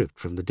Beornoth had stripped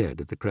from the dead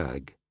at the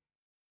crag.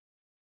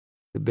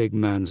 The big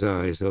man's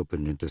eyes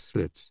opened into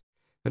slits,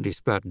 and he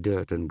spat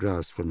dirt and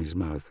grass from his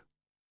mouth.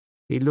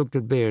 He looked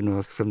at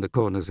Beornoth from the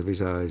corners of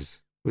his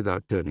eyes,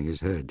 without turning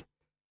his head.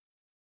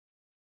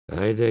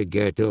 "Either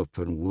get up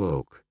and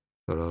walk,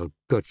 or I'll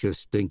cut your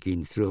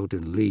stinking throat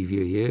and leave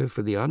you here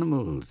for the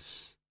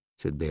animals,"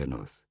 said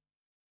Beornoth.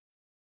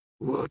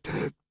 What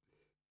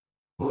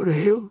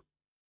ale?"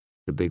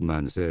 the big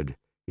man said,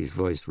 his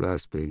voice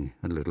rasping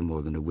and little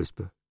more than a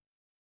whisper.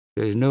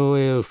 "There's no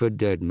ale for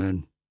dead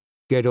men.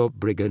 Get up,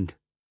 brigand.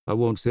 I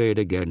won't say it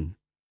again."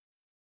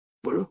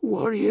 "For a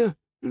warrior,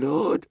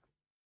 lord."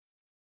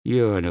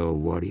 "You're no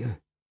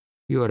warrior.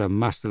 You're a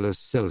masterless,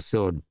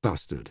 sellsword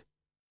bastard."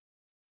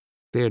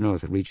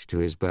 Beornoth reached to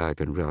his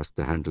back and grasped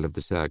the handle of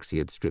the sax he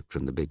had stripped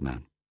from the big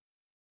man.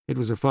 It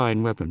was a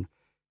fine weapon,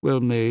 well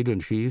made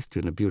and sheathed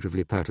in a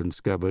beautifully patterned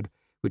scabbard,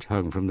 which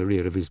hung from the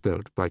rear of his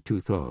belt by two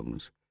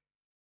thongs.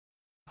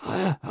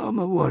 "I am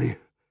a warrior.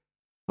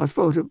 I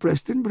fought at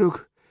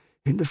Prestonbrook,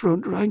 in the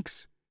front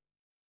ranks."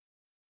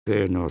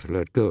 Beornoth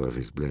let go of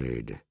his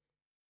blade.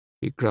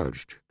 He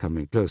crouched,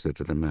 coming closer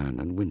to the man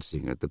and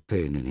wincing at the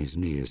pain in his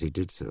knee as he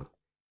did so.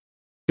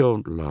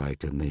 "Don't lie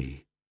to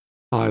me.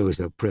 I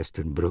was at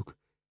Prestonbrook."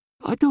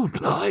 "I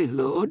don't lie,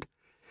 lord.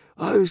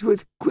 I was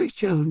with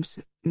Quickchelm's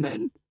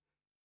men.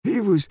 He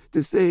was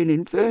the Thane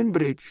in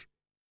Fernbridge."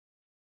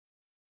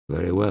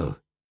 "Very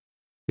well.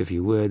 If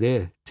you were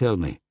there, tell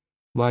me,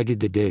 why did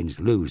the Danes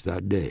lose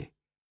that day?"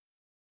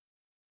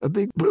 "A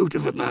big brute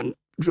of a man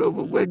drove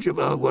a wedge of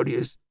our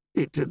warriors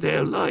into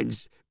their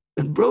lines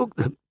and broke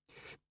them.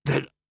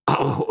 Then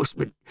our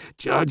horsemen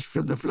charged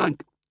from the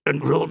flank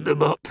and rolled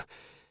them up,"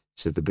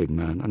 said the big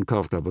man, and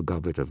coughed up a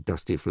goblet of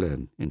dusty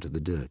phlegm into the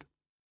dirt.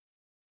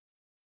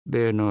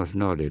 Beornoth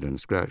nodded and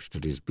scratched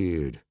at his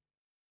beard.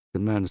 The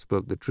man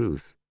spoke the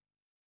truth.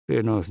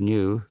 Beornoth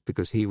knew,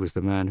 because he was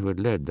the man who had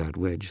led that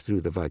wedge through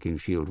the Viking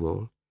shield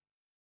wall.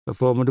 A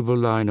formidable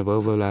line of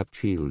overlapped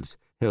shields,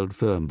 held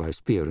firm by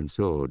spear and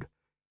sword.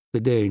 The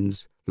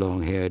Danes,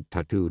 long-haired,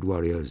 tattooed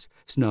warriors,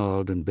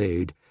 snarled and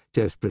bayed,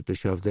 desperate to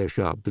shove their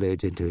sharp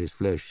blades into his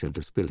flesh and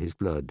to spill his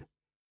blood.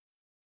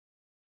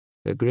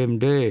 "A grim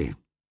day,"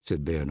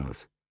 said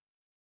Beornoth.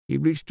 He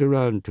reached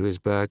around to his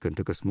back and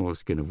took a small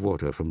skin of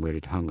water from where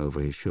it hung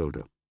over his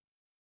shoulder.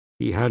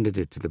 He handed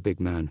it to the big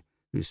man,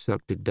 who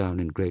sucked it down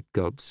in great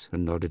gulps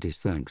and nodded his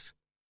thanks.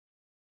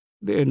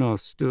 Beornoth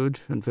stood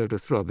and felt a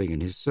throbbing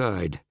in his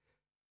side.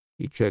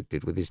 He checked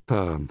it with his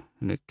palm,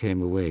 and it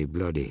came away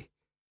bloody.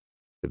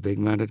 The big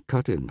man had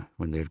cut him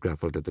when they had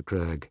grappled at the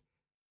crag.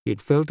 He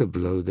had felt a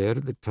blow there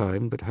at the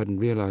time, but hadn't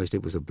realized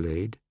it was a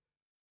blade.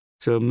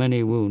 So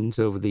many wounds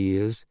over the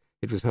years,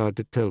 it was hard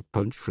to tell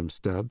punch from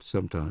stab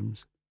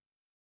sometimes.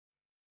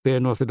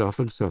 Beornoth had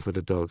often suffered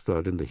a dull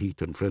thud in the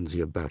heat and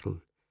frenzy of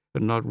battle,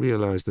 and not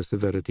realized the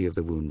severity of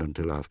the wound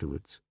until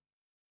afterwards.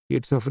 He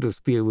had suffered a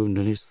spear wound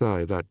in his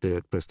thigh that day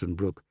at Preston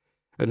Brook,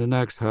 and an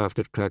axe haft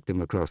had cracked him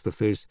across the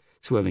face,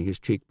 swelling his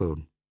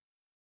cheekbone.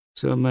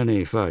 So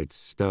many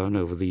fights down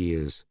over the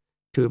years,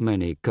 too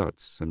many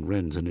cuts and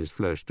rends in his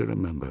flesh to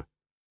remember.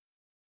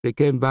 They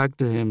came back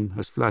to him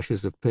as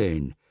flashes of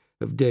pain,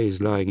 of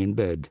days lying in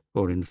bed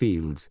or in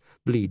fields,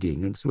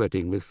 bleeding and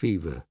sweating with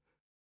fever.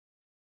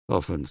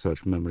 Often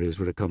such memories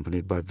were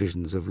accompanied by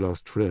visions of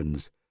lost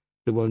friends,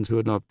 the ones who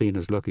had not been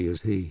as lucky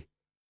as he.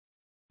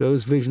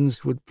 Those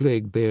visions would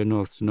plague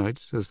Beornoth's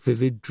nights as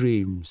vivid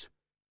dreams.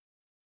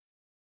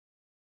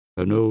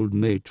 An old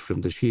mate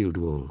from the shield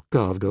wall,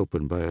 carved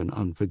open by an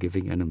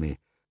unforgiving enemy,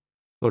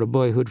 or a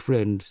boyhood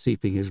friend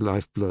seeping his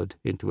lifeblood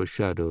into a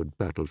shadowed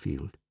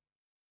battlefield.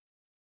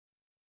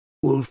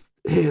 "Wolf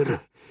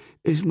here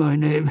is my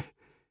name,"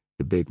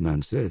 the big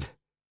man said.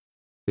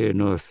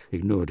 Beornoth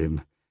ignored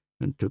him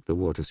and took the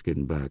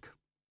waterskin back.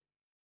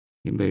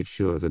 He made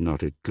sure the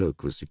knotted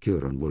cloak was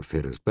secure on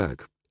Wulfhere's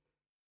back.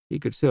 He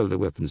could sell the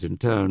weapons in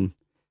town,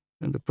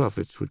 and the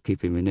profits would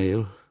keep him in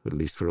ale, at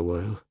least for a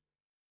while.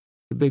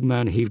 The big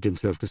man heaved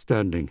himself to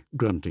standing,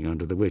 grunting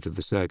under the weight of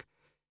the sack,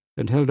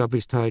 and held up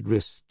his tied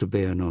wrists to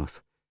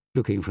Beornoth,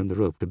 looking from the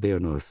rope to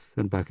Beornoth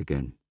and back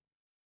again.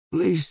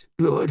 "Please,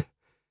 Lord,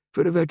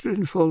 for a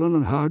veteran fallen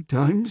on hard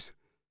times."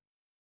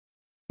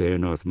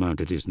 Beornoth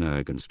mounted his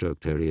nag and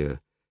stroked her ear,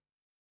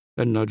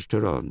 and nudged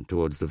her on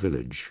towards the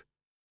village.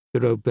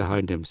 The rope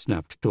behind him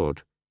snapped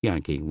taut,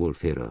 yanking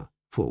Wulfhere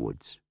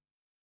forwards.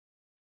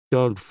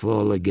 "Don't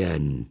fall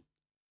again,"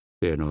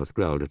 Beornoth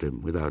growled at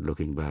him without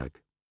looking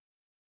back.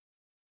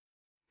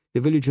 The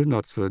village of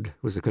Knutsford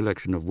was a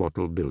collection of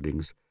wattled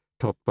buildings,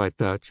 topped by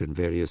thatch in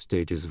various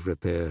stages of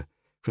repair,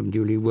 from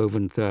newly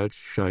woven thatch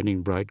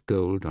shining bright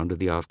gold under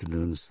the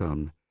afternoon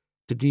sun,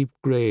 to deep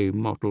grey,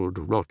 mottled,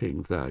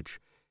 rotting thatch,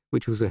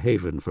 which was a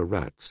haven for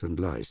rats and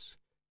lice.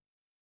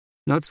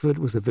 Knutsford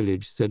was a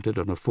village centred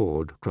on a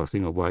ford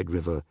crossing a wide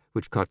river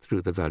which cut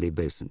through the valley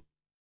basin.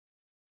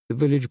 The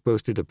village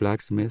boasted a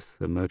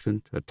blacksmith, a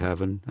merchant, a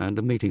tavern, and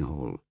a meeting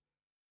hall.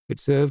 It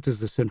served as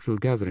the central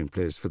gathering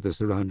place for the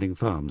surrounding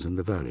farms in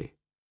the valley.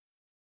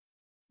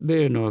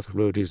 Beornoth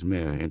rode his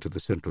mare into the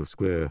central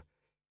square,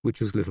 which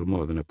was little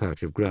more than a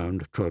patch of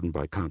ground trodden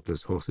by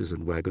countless horses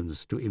and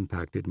wagons to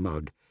impacted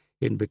mud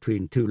in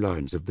between two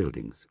lines of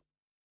buildings.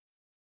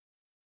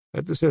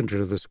 At the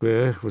centre of the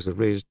square was a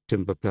raised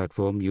timber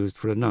platform used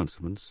for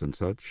announcements and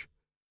such.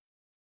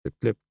 The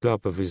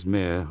clip-clop of his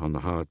mare on the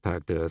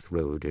hard-packed earth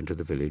road into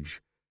the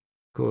village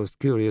caused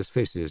curious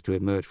faces to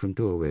emerge from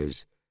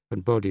doorways,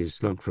 and bodies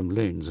slunk from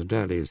lanes and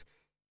alleys,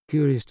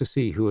 curious to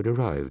see who had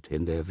arrived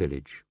in their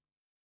village.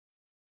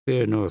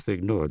 Beornoth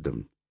ignored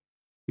them.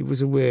 He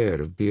was aware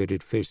of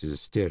bearded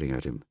faces staring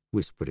at him,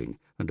 whispering,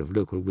 and of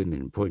local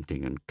women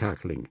pointing and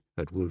cackling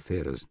at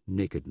Wulfhere's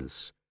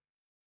nakedness.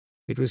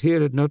 It was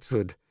here at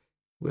Knutsford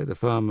where the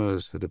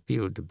farmers had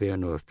appealed to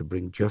Beornoth to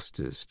bring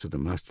justice to the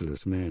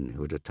masterless men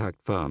who had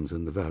attacked farms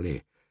in the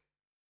valley,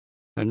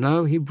 and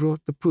now he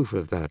brought the proof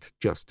of that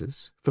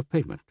justice for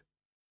payment.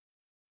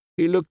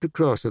 He looked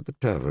across at the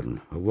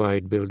tavern, a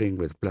wide building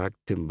with black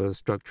timber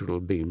structural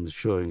beams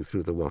showing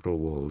through the wattle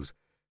walls,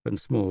 and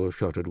small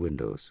shuttered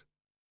windows.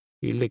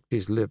 He licked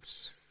his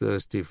lips,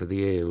 thirsty for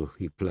the ale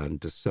he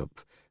planned to sup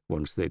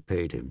once they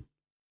paid him.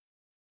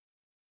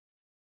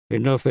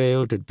 Enough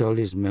ale to dull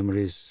his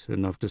memories,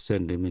 enough to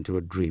send him into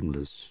a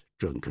dreamless,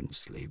 drunken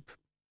sleep.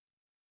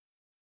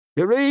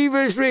 "The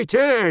Reaver's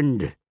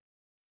returned!"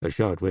 A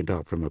shout went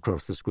up from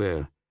across the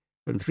square,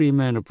 and 3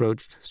 men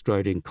approached,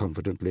 striding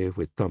confidently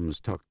with thumbs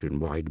tucked in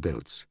wide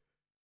belts.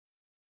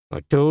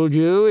 "I told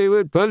you he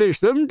would punish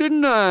them,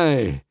 didn't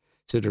I?"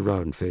 said a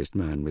round-faced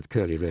man with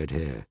curly red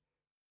hair.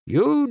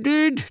 "You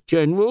did,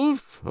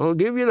 Genwulf, I'll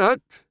give you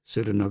that,"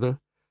 said another.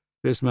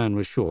 This man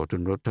was short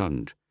and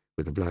rotund,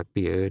 with a black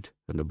beard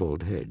and a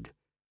bald head.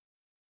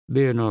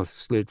 Beornoth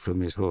slid from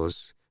his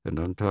horse and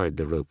untied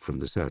the rope from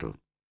the saddle.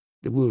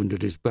 The wound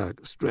at his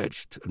back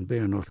stretched, and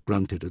Beornoth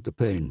grunted at the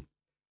pain.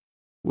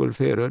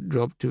 Wulfhere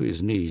dropped to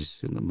his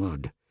knees in the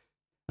mud,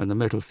 and the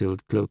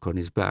metal-filled cloak on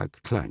his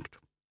back clanked.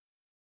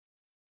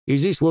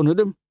 "Is this one of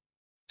them?"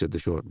 said the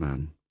short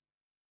man.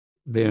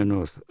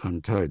 Beornoth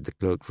untied the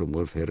cloak from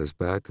Wulfhere's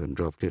back and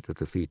dropped it at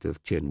the feet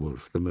of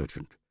Genwulf the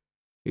merchant.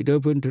 It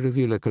opened to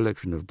reveal a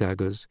collection of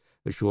daggers,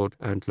 a short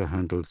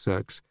antler-handled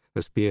sax,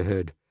 a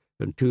spearhead,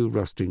 and 2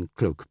 rusting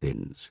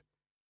cloak-pins.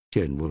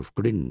 Genwulf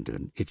grinned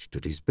and itched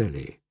at his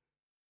belly.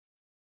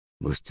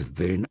 "Must have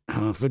been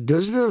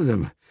 6 of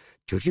them,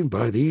 judging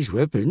by these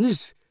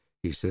weapons,"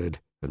 he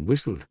said, and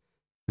whistled.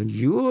 "And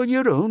you on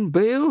your own,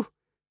 Beor?"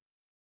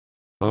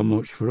 "How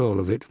much for all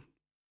of it?"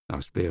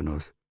 asked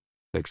Beornoth.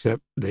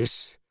 Except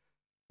this."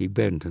 He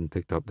bent and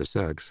picked up the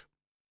sax.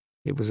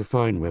 It was a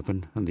fine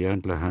weapon, and the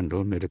antler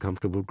handle made a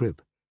comfortable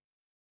grip.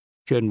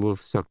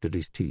 Cenwulf sucked at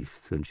his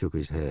teeth and shook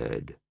his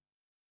head.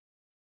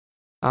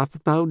 "Half a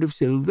pound of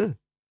silver?"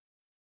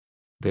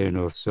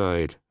 Beornoth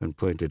sighed and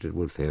pointed at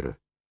Wulfhere.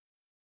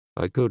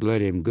 "I could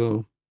let him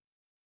go.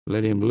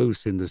 Let him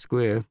loose in the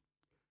square.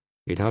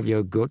 He'd have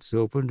your guts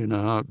opened in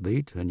a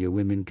heartbeat and your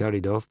women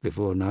carried off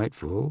before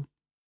nightfall."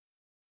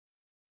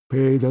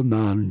 "Pay the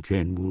man,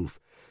 Cenwulf,"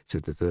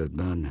 said the third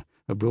man,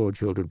 a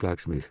broad-shouldered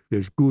blacksmith.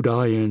 "There's good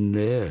iron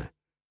there."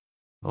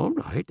 All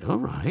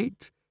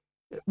right.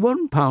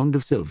 1 pound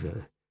of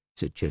silver,"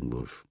 said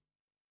Cenwulf.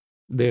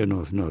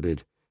 Beornoth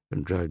nodded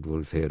and dragged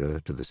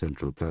Wulfhere to the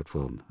central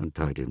platform and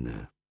tied him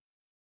there.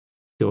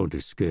 "Don't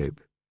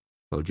escape.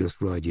 I'll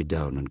just ride you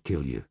down and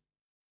kill you."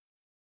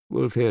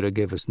 Wulfhere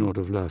gave a snort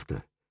of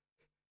laughter.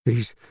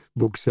 "These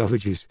bug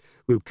savages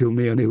will kill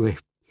me anyway.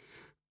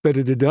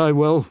 Better to die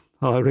well,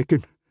 I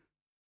reckon."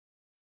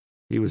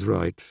 He was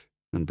right,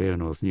 and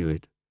Beornoth knew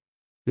it.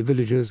 The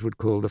villagers would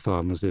call the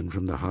farmers in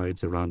from the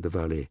hides around the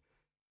valley,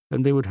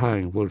 and they would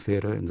hang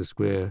Wulfhere in the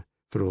square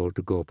for all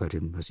to gape at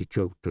him as he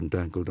choked and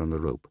dangled on the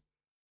rope.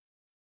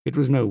 It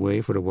was no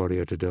way for a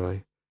warrior to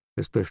die,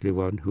 especially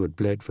one who had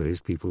bled for his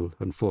people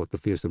and fought the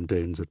fearsome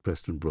Danes at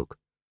Preston Brook.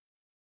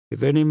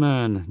 If any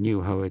man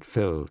knew how it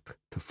felt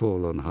to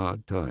fall on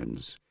hard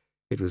times,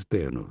 it was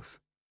Beornoth.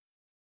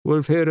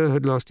 Wulfhere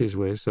had lost his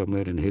way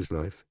somewhere in his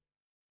life.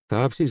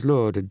 Perhaps his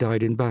lord had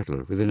died in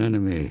battle with an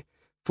enemy,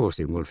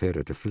 forcing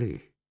Wulfhere to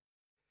flee.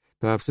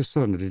 Perhaps the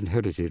son had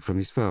inherited from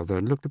his father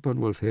and looked upon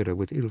Wulfhere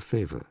with ill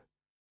favour.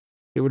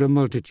 There were a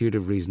multitude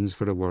of reasons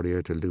for a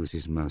warrior to lose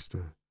his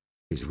master,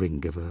 his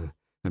ring-giver,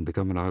 and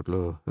become an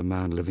outlaw, a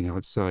man living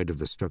outside of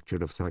the structure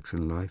of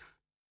Saxon life.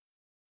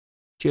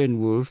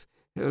 Cenwulf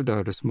held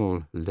out a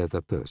small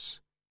leather purse.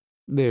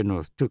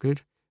 Beornoth took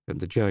it, and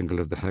the jangle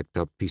of the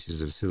hacked-up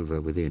pieces of silver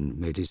within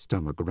made his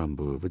stomach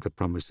rumble with the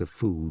promise of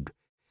food,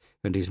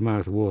 and his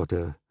mouth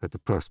water at the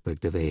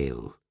prospect of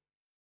ale.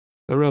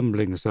 A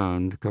rumbling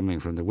sound coming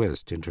from the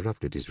west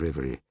interrupted his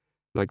reverie,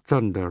 like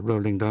thunder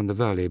rolling down the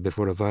valley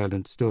before a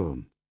violent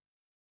storm.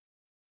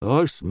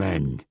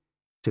 "Horsemen,"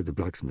 said the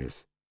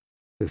blacksmith.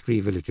 The 3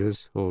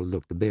 villagers all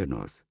looked at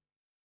Beornoth.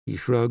 He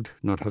shrugged,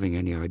 not having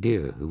any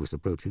idea who was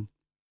approaching.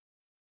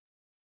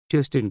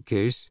 Just in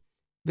case,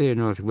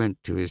 Beornoth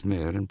went to his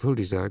mare and pulled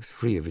his axe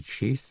free of its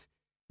sheath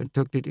and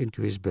tucked it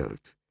into his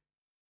belt,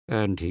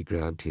 and he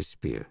grabbed his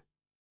spear.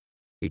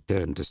 He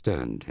turned to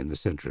stand in the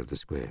centre of the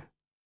square.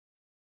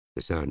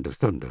 The sound of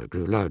thunder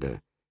grew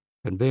louder,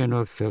 and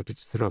Beornoth felt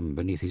its thrum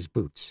beneath his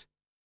boots.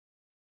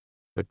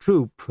 A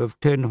troop of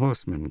 10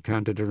 horsemen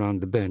cantered around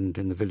the bend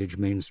in the village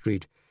main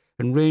street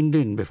and reined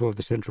in before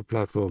the central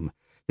platform,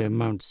 their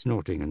mounts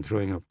snorting and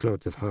throwing up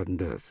clods of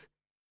hardened earth.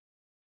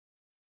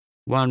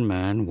 One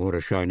man wore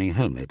a shining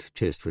helmet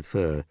chased with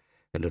fur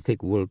and a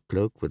thick wool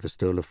cloak with a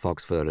stole of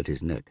fox fur at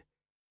his neck.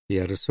 He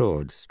had a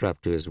sword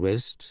strapped to his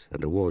waist,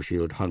 and a war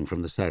shield hung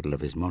from the saddle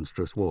of his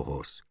monstrous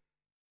war-horse.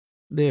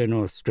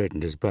 Beornoth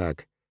straightened his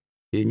back.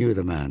 He knew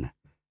the man.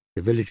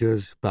 The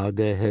villagers bowed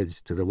their heads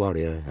to the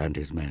warrior and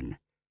his men.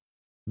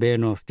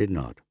 Beornoth did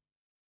not.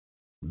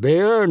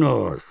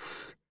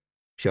 "Beornoth!"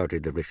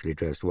 shouted the richly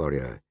dressed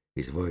warrior,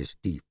 his voice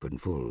deep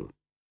and full.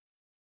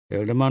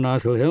 "Ealdorman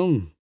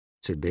Aethelhelm,"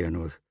 said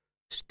Beornoth.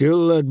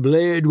 "Still at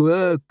blade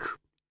work?"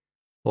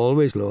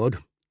 "Always, lord."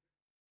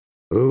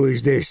 "Who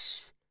is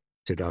this?"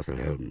 said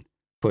Aethelhelm,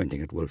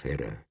 pointing at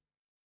Wulfhere.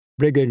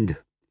 "Brigand.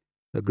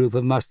 A group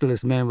of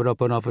masterless men were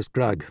up on Offa's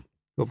Crag,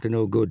 up to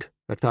no good,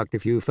 attacked a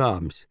few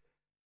farms."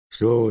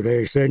 "So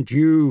they sent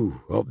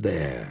you up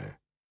there?"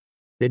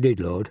 "They did,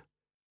 lord."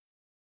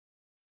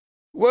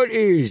 "What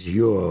is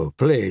your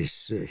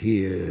place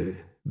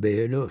here,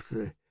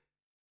 Beornoth?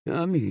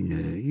 I mean,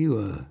 you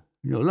are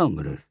no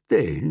longer a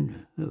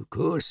Thegn, of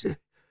course."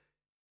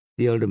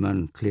 The elder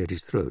man cleared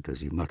his throat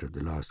as he muttered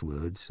the last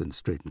words and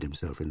straightened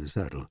himself in the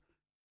saddle.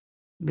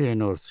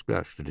 Beornoth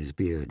scratched at his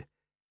beard.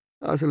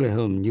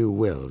 Aethelhelm knew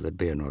well that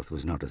Beornoth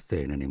was not a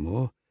Thegn any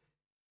more.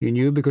 He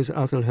knew because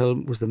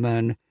Aethelhelm was the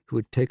man who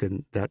had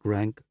taken that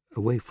rank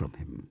away from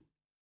him.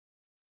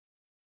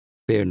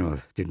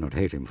 Beornoth did not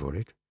hate him for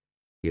it.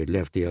 He had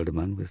left the elder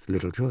man with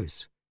little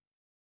choice.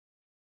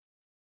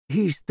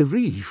 "He's the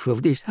reef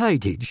of this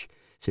hidage,"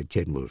 said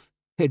Cenwulf,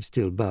 head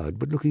still bowed,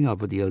 but looking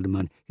up at the elder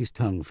man, his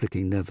tongue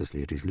flicking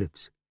nervously at his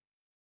lips.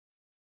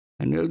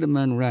 An elder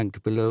man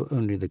ranked below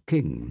only the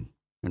king,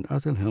 and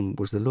Aethelhelm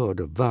was the lord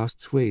of vast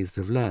swathes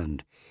of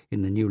land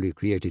in the newly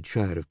created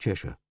Shire of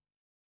Cheshire.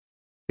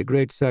 The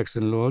great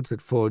Saxon lords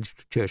had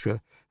forged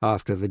Cheshire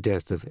after the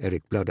death of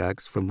Erik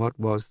Bloodaxe from what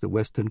was the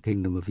western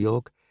kingdom of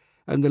York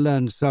and the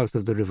land south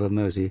of the river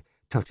Mersey,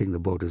 touching the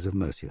borders of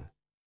Mercia.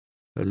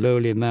 A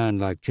lowly man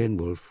like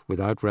Cenwulf,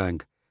 without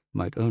rank,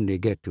 might only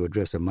get to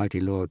address a mighty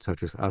lord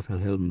such as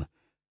Aethelhelm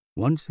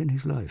once in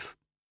his life,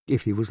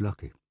 if he was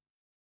lucky.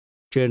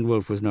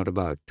 Cenwulf was not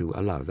about to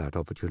allow that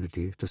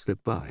opportunity to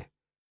slip by.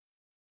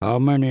 "How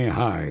many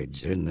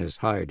hides in this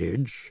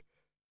hidage?"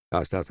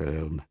 asked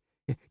Aethelhelm,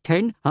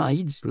 10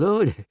 hides,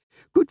 lord.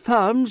 Good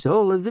farms,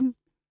 all of them.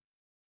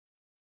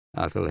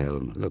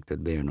 Athelhelm looked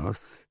at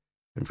Beornoth,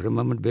 and for a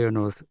moment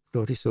Beornoth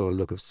thought he saw a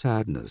look of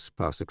sadness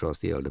pass across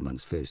the elder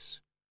man's face.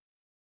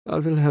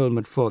 Athelhelm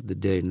had fought the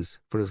Danes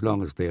for as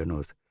long as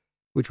Beornoth,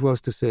 which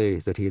was to say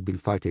that he had been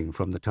fighting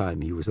from the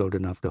time he was old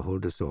enough to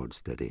hold a sword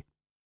steady.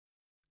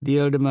 The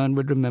elder man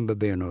would remember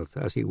Beornoth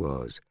as he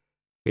was,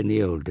 in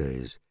the old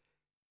days,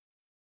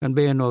 and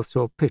Beornoth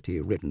saw pity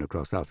written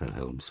across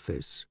Athelhelm's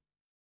face.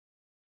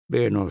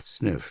 Beornoth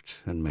sniffed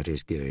and met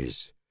his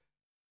gaze.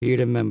 He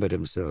remembered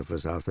himself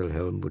as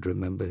Athelhelm would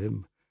remember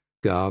him,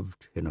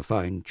 garbed in a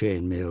fine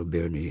chain-mail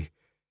byrnie,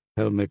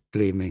 helmet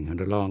gleaming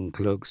and a long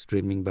cloak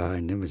streaming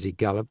behind him as he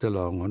galloped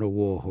along on a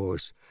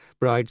war-horse,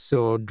 bright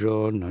sword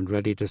drawn and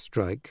ready to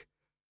strike.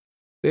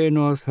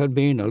 Beornoth had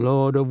been a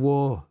lord of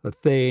war, a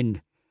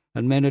thegn,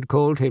 and men had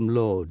called him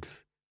lord,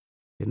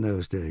 in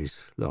those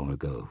days long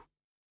ago.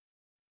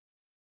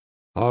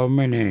 How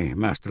many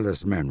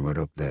masterless men were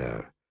up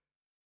there?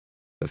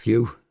 A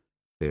few,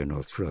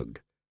 Beornoth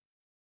shrugged.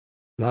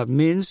 That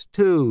means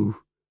 2,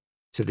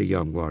 said a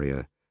young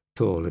warrior,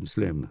 tall and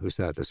slim, who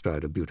sat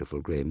astride a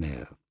beautiful grey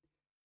mare.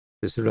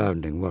 The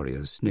surrounding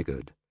warriors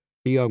sniggered.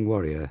 The young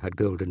warrior had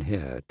golden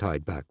hair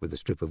tied back with a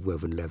strip of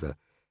woven leather,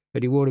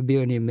 and he wore a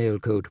byrnie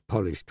mailcoat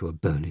polished to a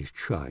burnished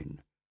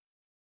shine.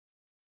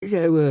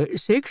 There were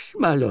 6,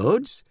 my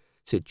lords,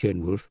 said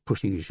Chenwulf,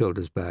 pushing his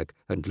shoulders back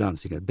and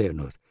glancing at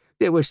Beornoth.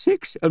 There were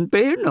 6, and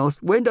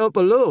Beornoth went up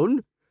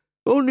alone.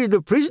 Only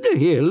the prisoner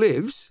here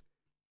lives.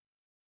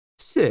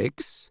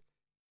 6?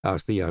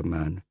 Asked the young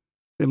man.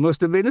 They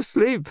must have been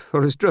asleep,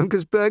 or as drunk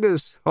as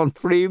beggars, on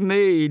free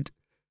mead.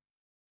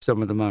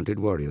 Some of the mounted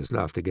warriors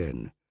laughed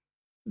again.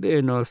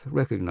 Beornoth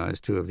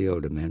recognized 2 of the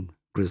older men,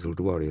 grizzled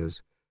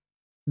warriors.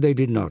 They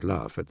did not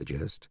laugh at the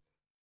jest.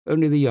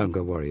 Only the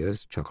younger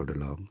warriors chuckled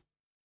along.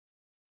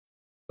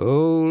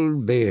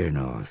 Old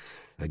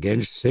Beornoth,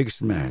 against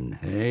 6 men,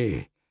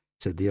 eh?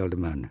 Said the elder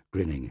man,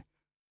 grinning.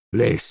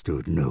 They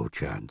stood no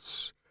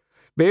chance.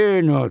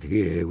 Beornoth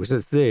here was a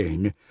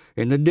thegn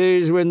in the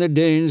days when the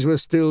Danes were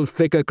still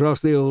thick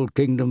across the old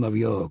kingdom of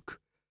York.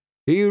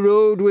 He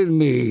rode with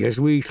me as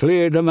we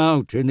cleared them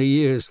out in the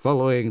years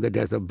following the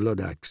death of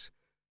Bloodaxe.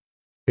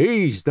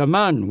 He's the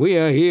man we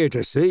are here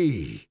to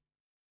see.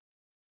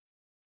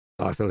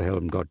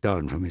 Athelhelm got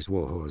down from his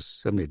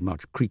war-horse amid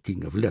much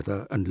creaking of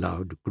leather and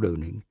loud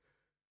groaning.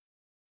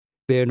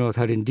 Beornoth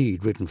had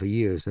indeed ridden for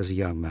years as a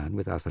young man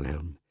with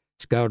Athelhelm,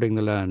 scouring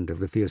the land of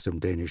the fearsome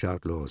Danish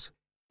outlaws.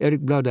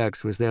 Erik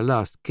Bloodaxe was their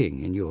last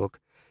king in York,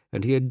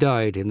 and he had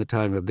died in the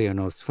time of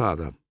Beornoth's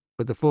father,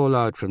 but the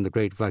fallout from the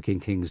great Viking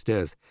king's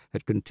death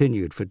had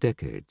continued for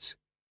decades.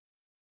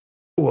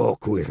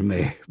 Walk with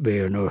me,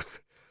 Beornoth,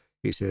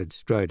 he said,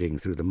 striding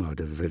through the mud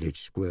of the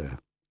village square.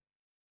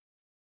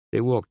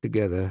 They walked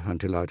together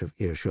until out of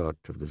earshot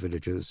of the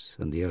villagers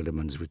and the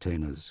elderman's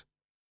retainers.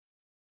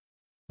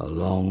 A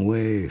long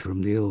way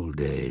from the old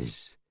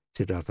days,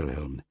 said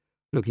Athelhelm,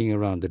 looking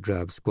around the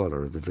drab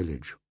squalor of the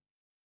village.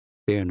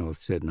 Beornoth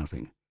said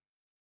nothing.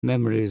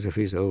 Memories of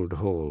his old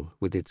hall,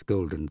 with its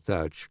golden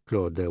thatch,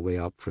 clawed their way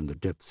up from the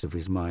depths of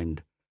his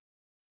mind.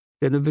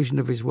 Then a vision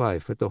of his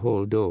wife at the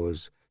hall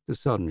doors, the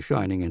sun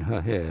shining in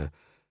her hair,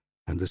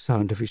 and the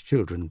sound of his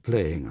children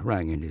playing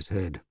rang in his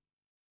head.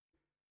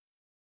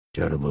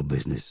 Terrible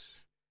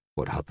business,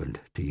 what happened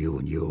to you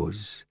and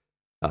yours,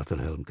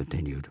 Athelhelm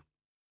continued.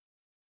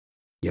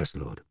 Yes,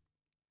 lord.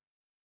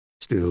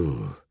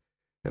 Still,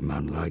 a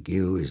man like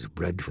you is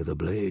bred for the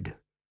blade,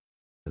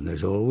 and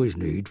there's always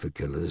need for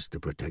killers to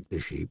protect the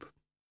sheep.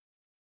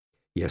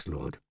 Yes,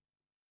 lord.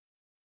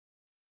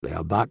 They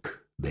are back,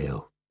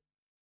 Beor.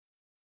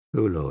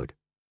 Who, lord?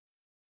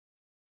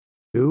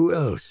 Who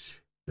else?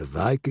 The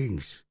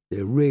Vikings.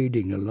 They're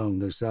raiding along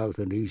the south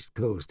and east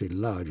coast in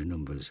large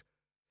numbers.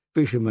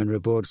 Fishermen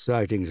report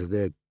sightings of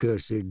their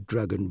cursed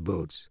dragon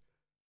boats.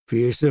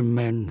 Fearsome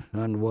men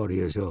and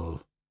warriors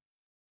all.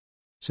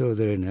 So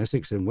they're in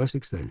Essex and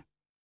Wessex, then?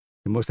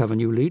 They must have a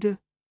new leader?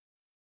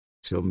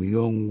 Some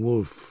young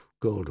wolf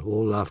called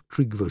Olaf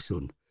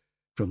Tryggvason,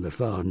 from the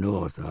far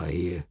north, I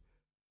hear.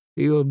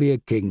 He'll be a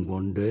king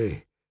one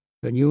day,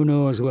 and you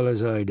know as well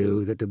as I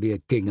do that to be a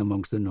king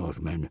amongst the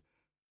Northmen,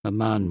 a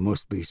man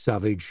must be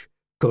savage,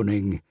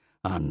 cunning,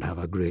 and have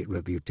a great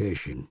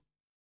reputation.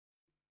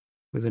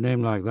 With a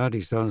name like that,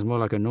 he sounds more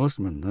like a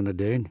Norseman than a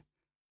Dane.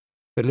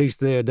 At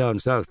least they're down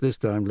south this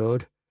time,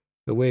 lord,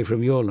 away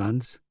from your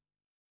lands.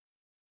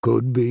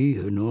 Could be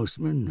a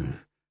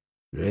Norseman.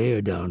 They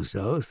are down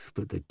south,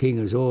 but the king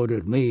has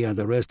ordered me and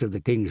the rest of the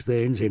king's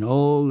thanes in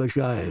all the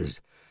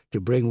shires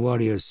to bring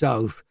warriors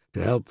south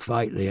to help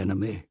fight the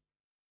enemy.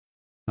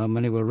 How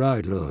many will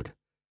ride, lord?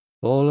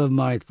 All of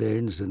my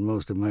thanes and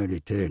most of my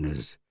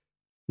retainers.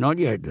 Not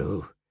yet,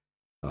 though.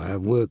 I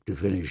have work to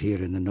finish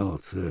here in the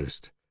north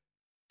first.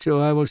 So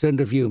I will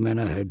send a few men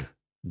ahead,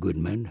 good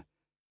men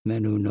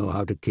who know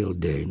how to kill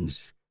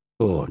Danes,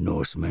 or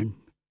Norsemen.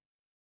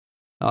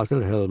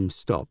 Athelhelm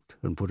stopped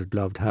and put a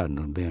gloved hand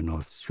on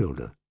Beornoth's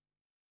shoulder.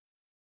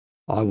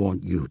 I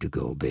want you to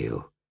go,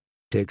 Beor.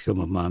 Take some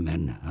of my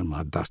men and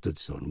my bastard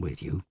son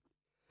with you.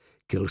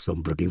 kill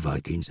some bloody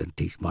Vikings and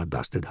teach my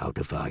bastard how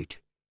to fight."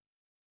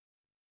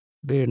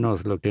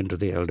 Beornoth looked into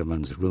the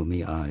elderman's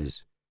rheumy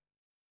eyes.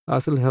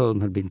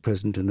 Athelhelm had been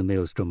present in the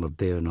maelstrom of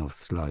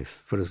Beornoth's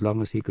life for as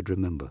long as he could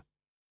remember.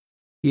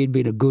 He had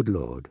been a good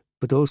lord,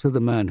 but also the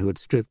man who had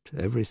stripped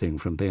everything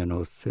from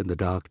Beornoth in the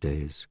dark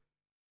days.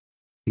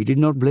 He did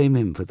not blame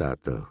him for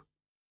that, though.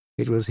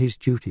 It was his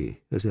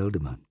duty as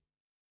elderman.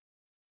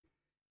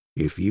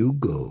 "If you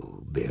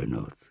go,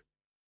 Beornoth,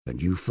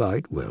 and you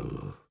fight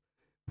well,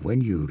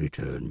 when you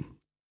return,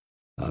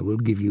 I will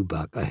give you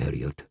back a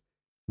heriot,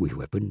 with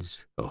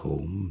weapons, a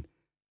home,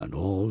 and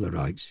all the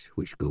rights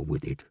which go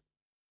with it."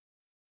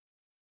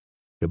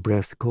 The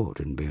breath caught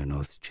in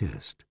Beornoth's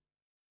chest.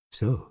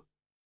 So,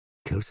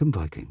 kill some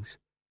Vikings,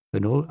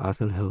 and all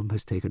Athelhelm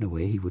has taken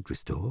away he would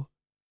restore?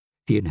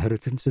 The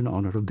inheritance and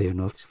honour of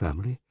Beornoth's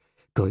family,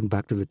 going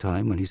back to the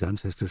time when his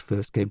ancestors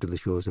first came to the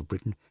shores of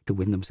Britain to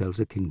win themselves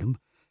a kingdom,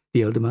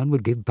 the elder man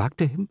would give back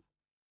to him?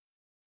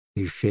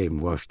 His shame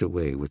washed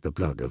away with the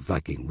blood of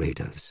Viking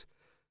raiders.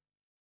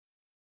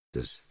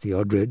 "Does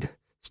Theodred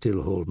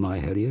still hold my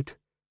heriot?"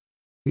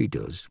 "He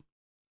does.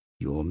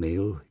 Your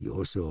mail,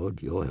 your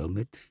sword, your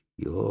helmet,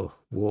 your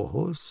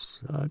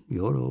warhorse, and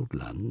your old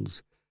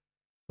lands.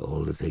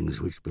 All the things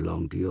which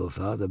belonged to your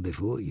father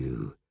before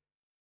you."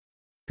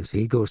 "Does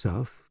he go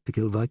south to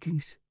kill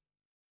Vikings?"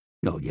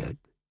 "Not yet,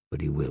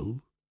 but he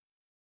will."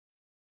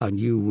 "And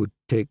you would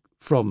take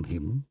from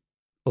him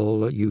all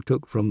that you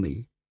took from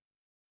me?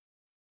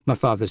 My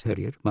father's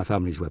heriot, my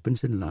family's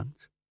weapons and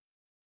lands?"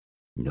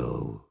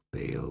 "No,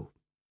 Beo.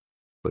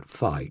 But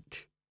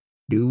fight.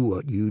 Do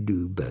what you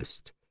do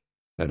best,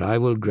 and I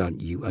will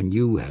grant you a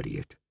new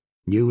heriot,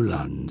 new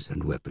lands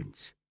and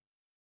weapons."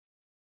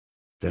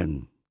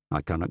 "Then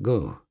I cannot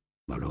go,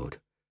 my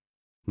lord.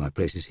 My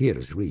place is here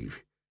as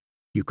Reeve.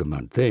 You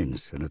command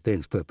Thanes, and a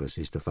Thane's purpose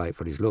is to fight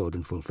for his lord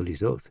and fulfill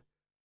his oath.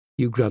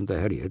 You grant the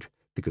heriot,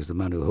 because the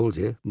man who holds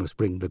it must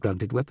bring the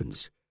granted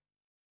weapons,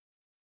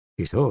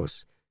 his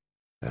horse,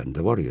 and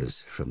the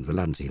warriors from the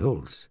lands he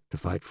holds, to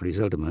fight for his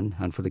elderman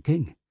and for the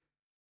king.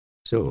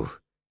 So,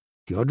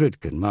 Theodred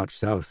can march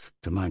south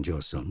to mind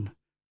your son,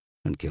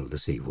 and kill the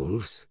sea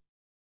wolves."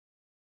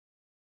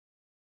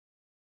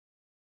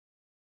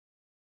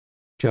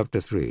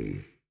 Chapter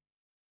 3.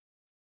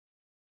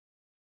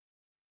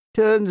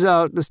 Turns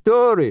out the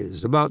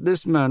stories about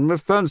this man were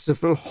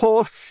fanciful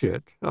horse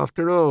shit,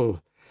 after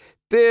all.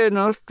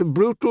 Beornoth, the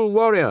brutal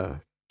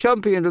warrior,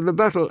 champion of the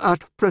battle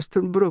at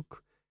Preston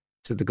Brook,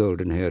 said the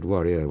golden-haired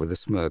warrior with a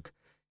smirk,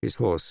 his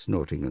horse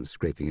snorting and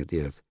scraping at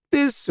the earth.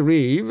 "This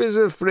Reeve is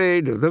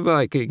afraid of the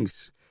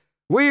Vikings.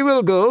 We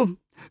will go,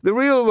 the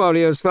real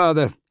warrior's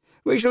father.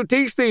 We shall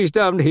teach these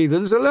damned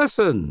heathens a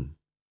lesson."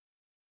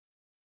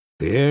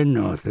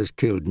 "Beornoth has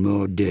killed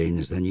more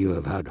Danes than you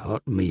have had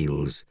hot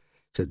meals,"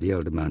 said the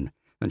elder man,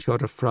 and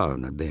shot a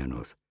frown at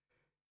Beornoth.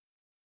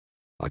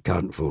 "I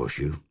can't force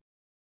you,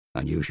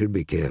 and you should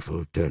be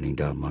careful turning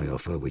down my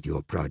offer with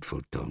your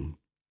prideful tongue.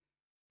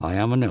 I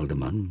am an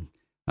elderman,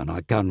 and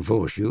I can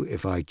force you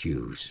if I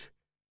choose.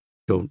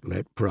 Don't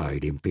let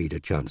pride impede a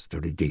chance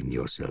to redeem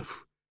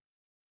yourself.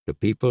 The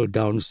people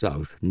down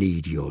south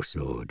need your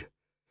sword.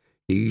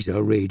 These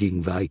are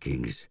raiding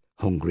Vikings,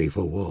 hungry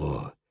for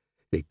war.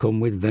 They come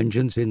with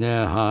vengeance in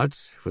their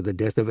hearts for the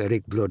death of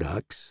Erik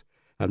Bloodaxe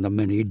and the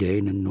many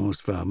Dane and Norse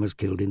farmers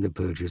killed in the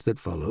purges that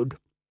followed.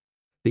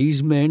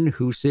 These men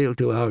who sail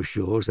to our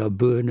shores are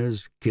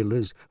burners,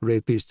 killers,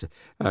 rapists,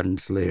 and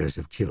slayers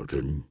of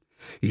children.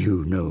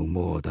 You know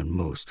more than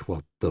most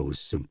what those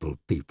simple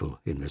people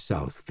in the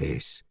south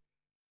face.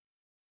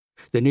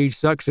 They need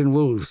Saxon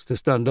wolves to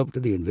stand up to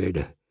the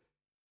invader.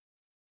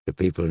 The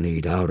people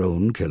need our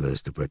own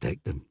killers to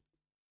protect them.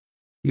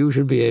 You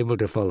should be able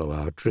to follow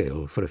our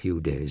trail for a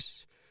few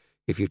days,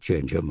 if you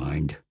change your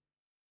mind.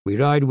 We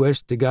ride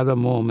west to gather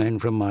more men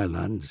from my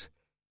lands,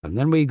 and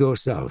then we go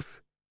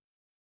south.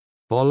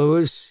 Follow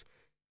us,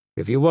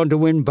 if you want to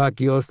win back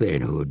your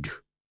thanehood."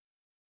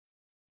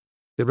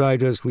 The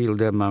riders wheeled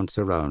their mounts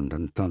around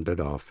and thundered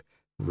off,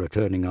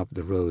 returning up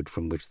the road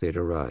from which they had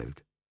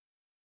arrived.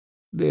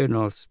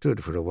 Beornoth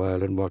stood for a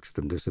while and watched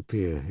them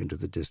disappear into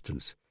the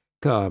distance,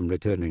 calm,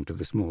 returning to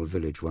the small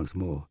village once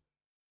more.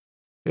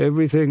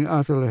 Everything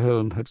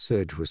Athelhelm had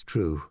said was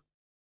true.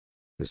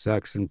 The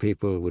Saxon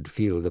people would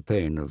feel the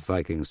pain of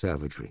Viking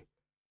savagery.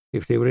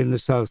 If they were in the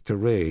south to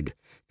raid,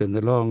 then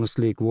the long,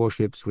 sleek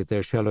warships with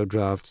their shallow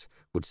drafts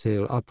would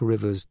sail up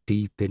rivers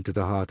deep into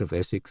the heart of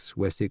Essex,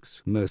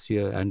 Wessex,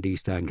 Mercia, and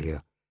East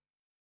Anglia.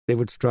 They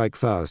would strike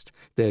fast,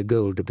 their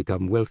goal to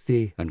become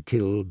wealthy and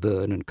kill,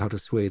 burn, and cut a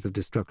swathe of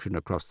destruction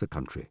across the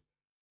country.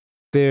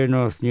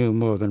 Beornoth knew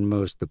more than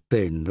most the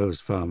pain those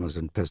farmers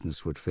and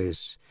peasants would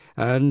face,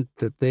 and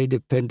that they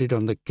depended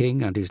on the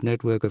king and his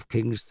network of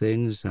kings'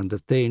 thanes and the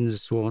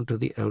thanes sworn to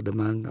the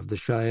elderman of the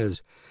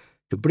shires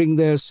to bring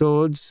their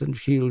swords and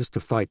shields to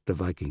fight the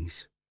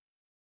Vikings.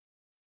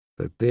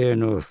 But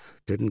Beornoth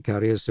didn't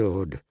carry a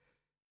sword,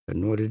 and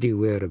nor did he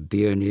wear a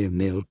Byrne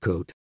mail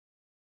coat.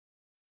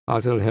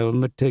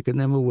 Athelhelm had taken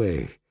them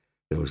away,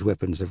 those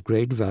weapons of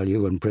great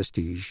value and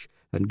prestige,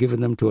 and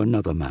given them to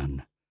another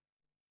man.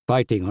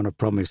 fighting on a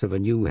promise of a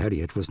new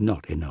Heriot was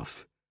not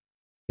enough.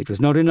 It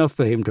was not enough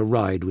for him to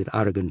ride with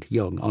arrogant,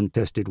 young,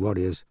 untested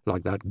warriors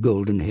like that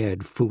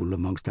golden-haired fool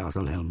amongst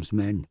Athelhelm's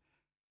men.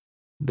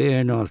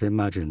 Beornoth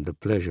imagined the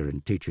pleasure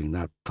in teaching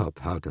that pup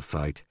how to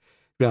fight,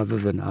 rather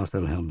than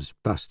Athelhelm's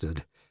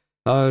bastard.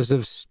 Hours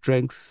of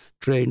strength,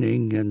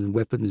 training, and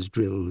weapons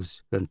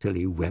drills until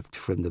he wept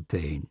from the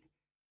pain.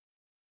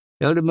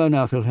 Ealdorman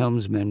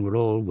Athelhelm's men were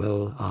all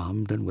well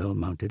armed and well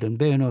mounted, and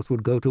Beornoth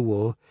would go to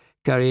war,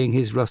 carrying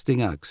his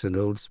rusting axe and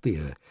old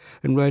spear,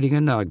 and riding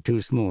a nag too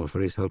small for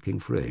his hulking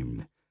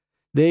frame.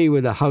 They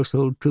were the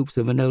household troops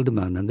of an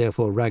ealdorman, and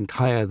therefore ranked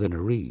higher than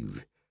a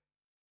reeve.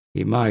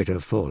 He might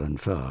have fallen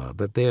far,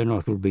 but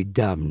Beornoth would be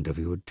damned if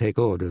he would take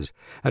orders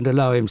and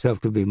allow himself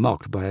to be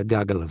mocked by a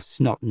gaggle of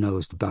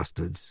snot-nosed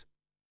bastards.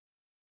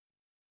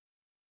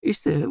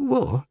 "Is there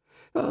war?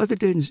 Are the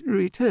Danes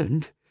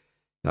returned?"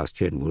 asked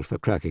Chenwulf, a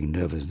cracking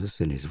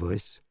nervousness in his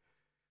voice.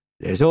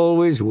 "There's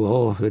always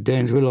war. The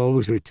Danes will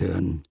always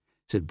return,"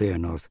 said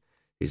Beornoth,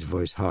 his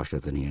voice harsher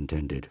than he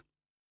intended.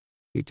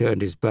 He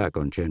turned his back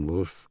on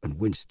Chenwulf and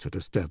winced at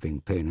a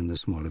stabbing pain in the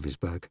small of his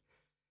back.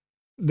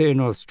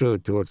 Beornoth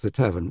strode towards the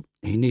tavern.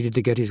 He needed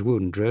to get his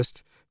wound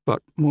dressed,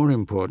 but, more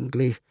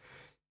importantly,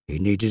 he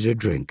needed a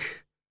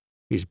drink.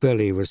 His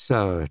belly was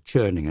sour,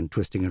 churning and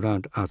twisting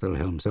around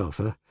Athelhelm's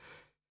offer.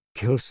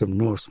 Kill some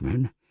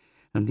Norsemen,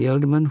 and the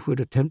ealdorman would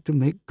attempt to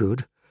make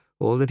good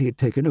all that he had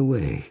taken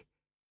away.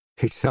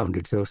 It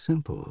sounded so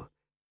simple.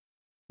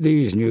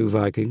 These new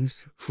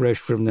Vikings, fresh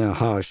from their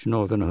harsh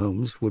northern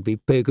homes, would be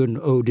pagan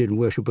Odin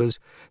worshippers,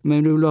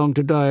 men who longed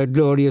to die a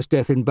glorious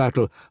death in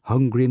battle,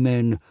 hungry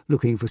men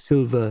looking for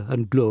silver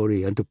and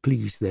glory and to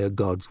please their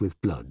gods with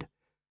blood.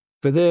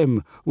 For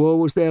them, war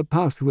was their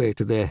pathway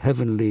to their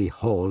heavenly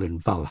hall in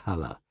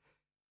Valhalla.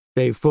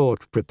 They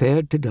fought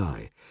prepared to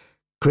die,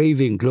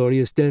 craving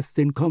glorious death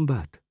in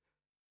combat,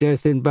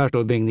 death in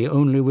battle being the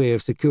only way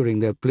of securing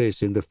their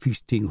place in the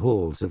feasting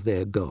halls of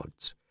their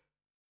gods.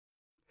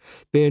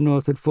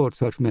 Beornoth had fought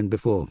such men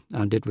before,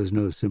 and it was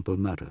no simple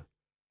matter.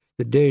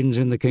 The Danes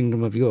in the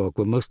Kingdom of York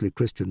were mostly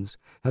Christians,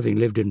 having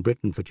lived in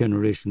Britain for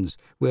generations,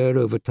 where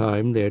over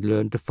time they had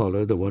learned to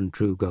follow the one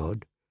true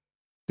God.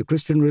 The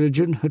Christian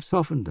religion had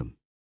softened them,